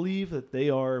people believe that they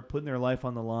are putting their life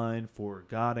on the line for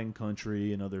God and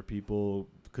country, and other people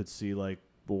could see like,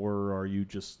 or are you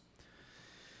just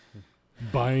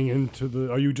buying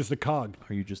into are you just a cog?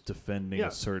 Are you just defending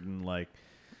a certain like,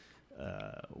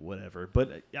 whatever?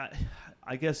 But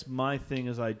I guess my thing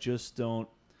is I just don't,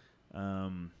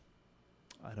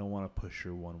 I don't want to push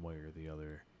her one way or the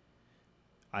other.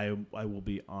 I will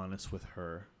be honest with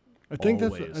her. I think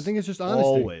it's just honesty.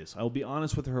 Always. I will be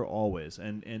honest with her always.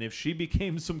 And if she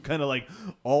became some kind of like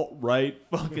alt-right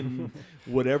fucking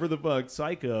whatever the fuck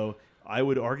psycho, I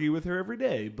would argue with her every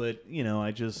day. But,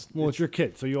 I just... Well, it's your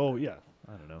kid, so I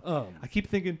don't know. I keep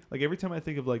thinking, like every time I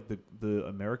think of like the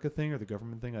America thing or the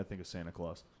government thing, I think of Santa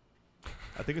Claus.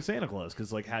 I think of Santa Claus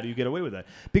because like, how do you get away with that?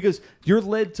 Because you're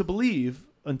led to believe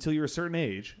until you're a certain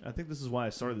age. I think this is why I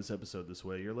started this episode this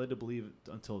way. You're led to believe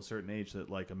until a certain age that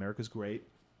like America's great.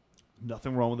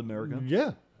 Nothing wrong with America.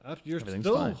 Yeah. You're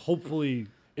still fine. Hopefully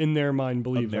in their mind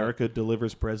believe America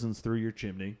delivers presents through your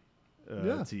chimney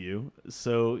to you.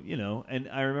 So, and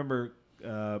I remember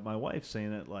my wife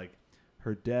saying that like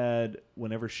her dad,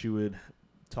 whenever she would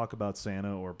talk about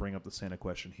Santa or bring up the Santa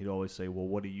question, he'd always say, well,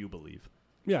 what do you believe?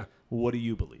 Yeah. Well, what do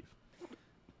you believe?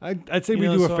 I'd say we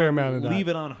do a fair amount of that. Leave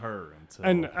it on her.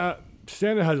 And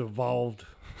Santa has evolved.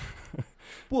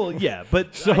 Well, yeah,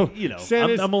 but so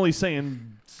I'm only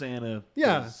saying Santa.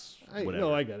 Yeah,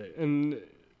 whatever. I get it. And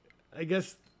I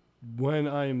guess when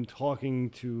I'm talking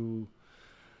to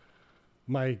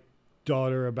my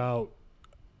daughter about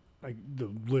like the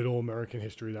little American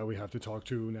history that we have to talk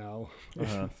to now,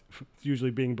 it's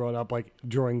usually being brought up like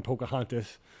during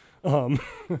Pocahontas. Well,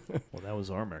 that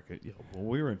was our America. When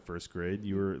we were in first grade,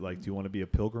 you were like, do you want to be a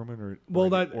pilgrim or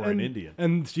an Indian?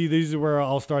 And see, these are where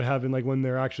I'll start having like when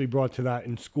they're actually brought to that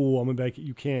in school, I'm gonna be like,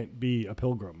 you can't be a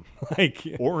pilgrim, like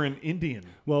or an Indian.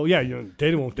 Well, yeah,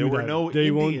 they won't do that. There were no they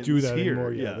Indians won't do that here.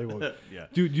 anymore. Yeah, they won't. Yeah.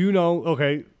 Do you know?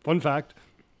 Okay, fun fact.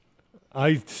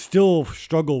 I still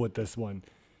struggle with this one.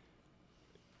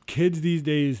 Kids these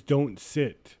days don't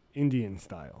sit Indian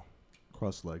style.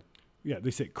 Cross-legged. Yeah,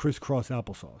 they sit crisscross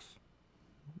applesauce.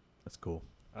 That's cool.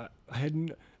 I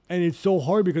hadn't, and it's so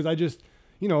hard because I just,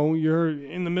 you're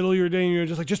in the middle of your day and you're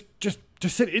just like, just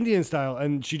sit Indian style,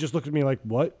 and she just looked at me like,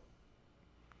 what?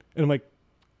 And I'm like,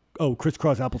 oh,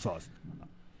 crisscross applesauce.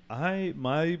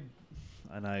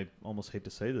 And I almost hate to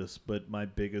say this, but my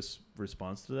biggest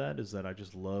response to that is that I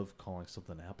just love calling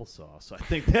something applesauce. I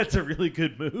think that's a really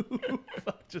good move.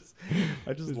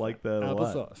 I just like that a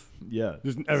lot. Applesauce. Yeah.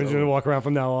 Just Evan's going to walk around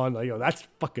from now on like, yo, that's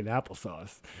fucking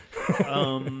applesauce.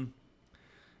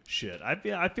 Shit.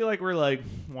 I feel like we're like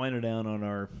winding down on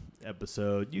our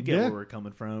episode. You get where we're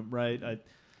coming from, right?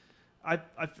 I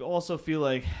also feel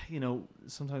like,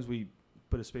 sometimes we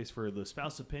put a space for the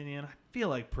spouse opinion. I feel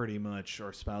like pretty much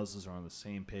our spouses are on the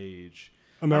same page.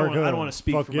 America. I don't want to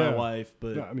speak for my wife,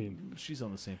 but I mean, she's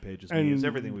on the same page as me. As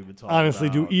everything we've been talking honestly,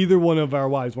 about. do either one of our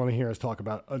wives want to hear us talk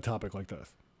about a topic like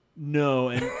this? No,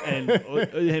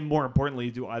 and more importantly,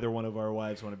 do either one of our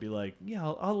wives want to be like, yeah,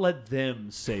 I'll let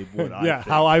them say what I think.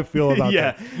 How I feel about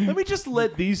that. Let me just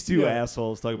let these two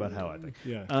assholes talk about how I think.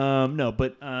 Yeah. No,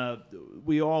 but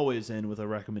we always end with a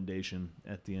recommendation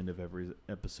at the end of every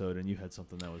episode, and you had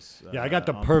something that was I got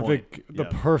the on perfect point.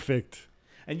 Perfect.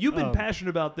 And you've been passionate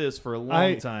about this for a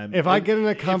long time. If I get in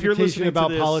a competition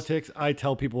about this, politics, I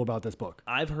tell people about this book.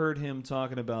 I've heard him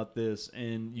talking about this,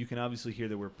 and you can obviously hear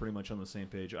that we're pretty much on the same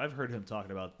page. I've heard him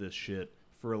talking about this shit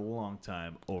for a long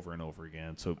time, over and over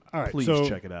again. So please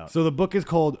check it out. So the book is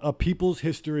called A People's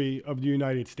History of the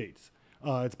United States.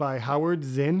 It's by Howard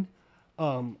Zinn.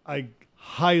 I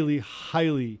highly,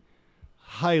 highly,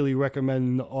 highly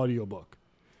recommend the audiobook.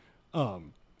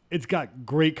 It's got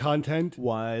great content.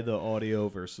 Why the audio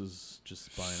versus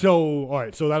just buying it? All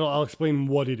right. So I'll explain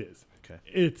what it is. Okay.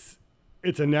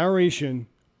 It's a narration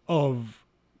of,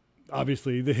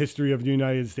 obviously, the history of the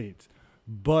United States,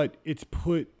 but it's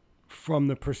put from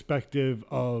the perspective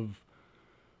of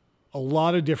a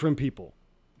lot of different people,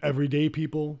 everyday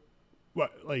people,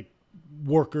 like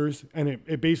workers, and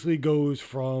it basically goes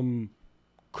from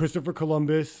Christopher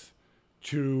Columbus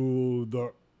to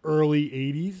the early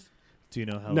 80s. Do you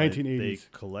know how 1980s. they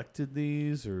collected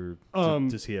these, or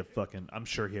does he have fucking? I'm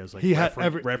sure he has like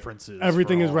references.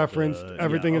 Everything is referenced.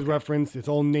 Everything is okay. referenced. It's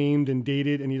all named and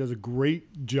dated, and he does a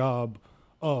great job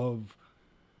of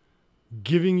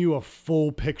giving you a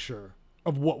full picture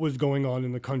of what was going on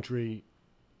in the country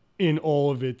in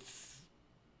all of its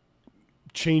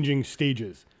changing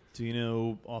stages. Do you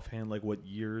know offhand like what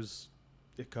years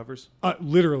it covers?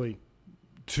 Literally,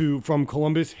 from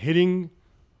Columbus hitting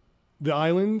the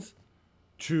islands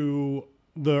to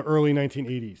the early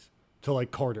 1980s to like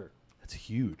Carter. That's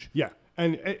huge. Yeah.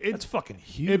 And that's fucking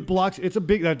huge. It blocks. It's a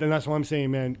big, and that's what I'm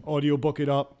saying, man. Audio book it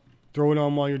up, throw it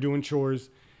on while you're doing chores.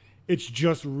 It's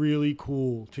just really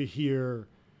cool to hear.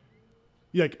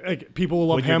 Like people will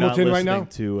love when Hamilton you're not right now.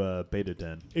 To Beta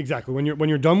Den. Exactly. When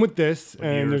you're done with this,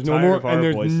 and there's no tired more, of our and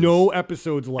there's voices, no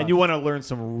episodes left, and you want to learn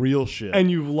some real shit,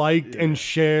 and you've liked and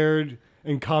shared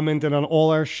and commented on all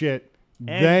our shit.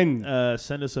 And then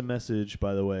send us a message,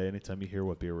 by the way, anytime you hear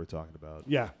what beer we're talking about.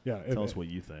 Yeah. Tell us what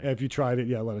you think. If you tried it,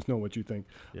 let us know what you think.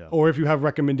 Yeah. Or if you have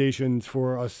recommendations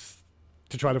for us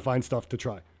to try to find stuff to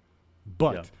try.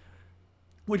 But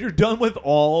when you're done with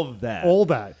all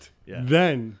that,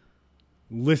 then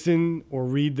listen or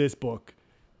read this book.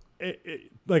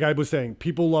 Like I was saying,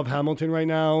 people love Hamilton right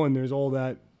now, and there's all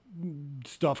that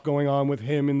stuff going on with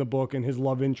him in the book and his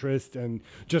love interest and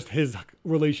just his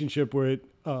relationship with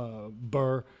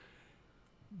Burr.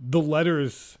 The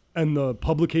letters and the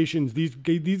publications,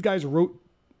 these guys wrote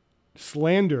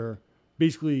slander,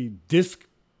 basically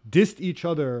dissed each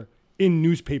other in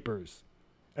newspapers,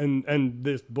 and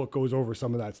this book goes over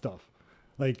some of that stuff.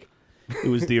 Like it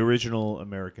was the original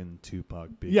American Tupac.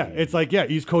 Biggie. Yeah, it's like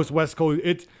East Coast, West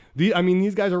Coast.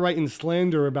 These guys are writing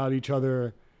slander about each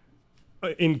other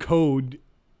in code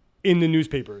in the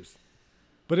newspapers.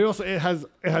 But it has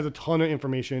a ton of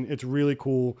information. It's really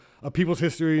cool. A People's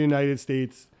History of the United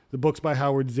States. The book's by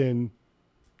Howard Zinn.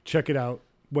 Check it out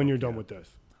when you're done with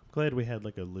this. I'm glad we had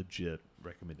like a legit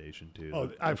recommendation too.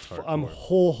 Oh, I'm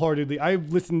wholeheartedly.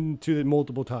 I've listened to it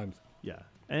multiple times. Yeah.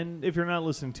 And if you're not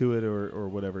listening to it or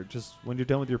whatever, just when you're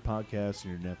done with your podcast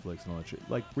and your Netflix and all that shit,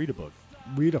 like read a book.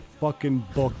 Read a fucking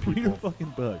book, people. Read a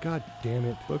fucking book. God damn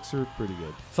it. Books are pretty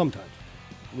good. Sometimes.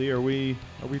 Lee, are we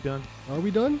done? Are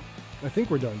we done? I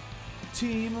think we're done.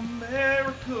 Team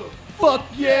America. Fuck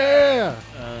yeah!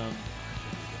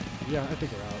 Yeah, I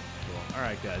think we're out. Cool. All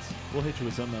right, guys. We'll hit you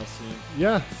with something else soon.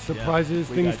 Yeah, surprises,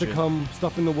 things to come,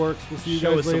 stuff in the works. We'll see you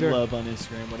guys later. Show us some love on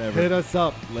Instagram, whatever. Hit us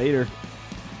up. Later.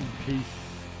 Peace.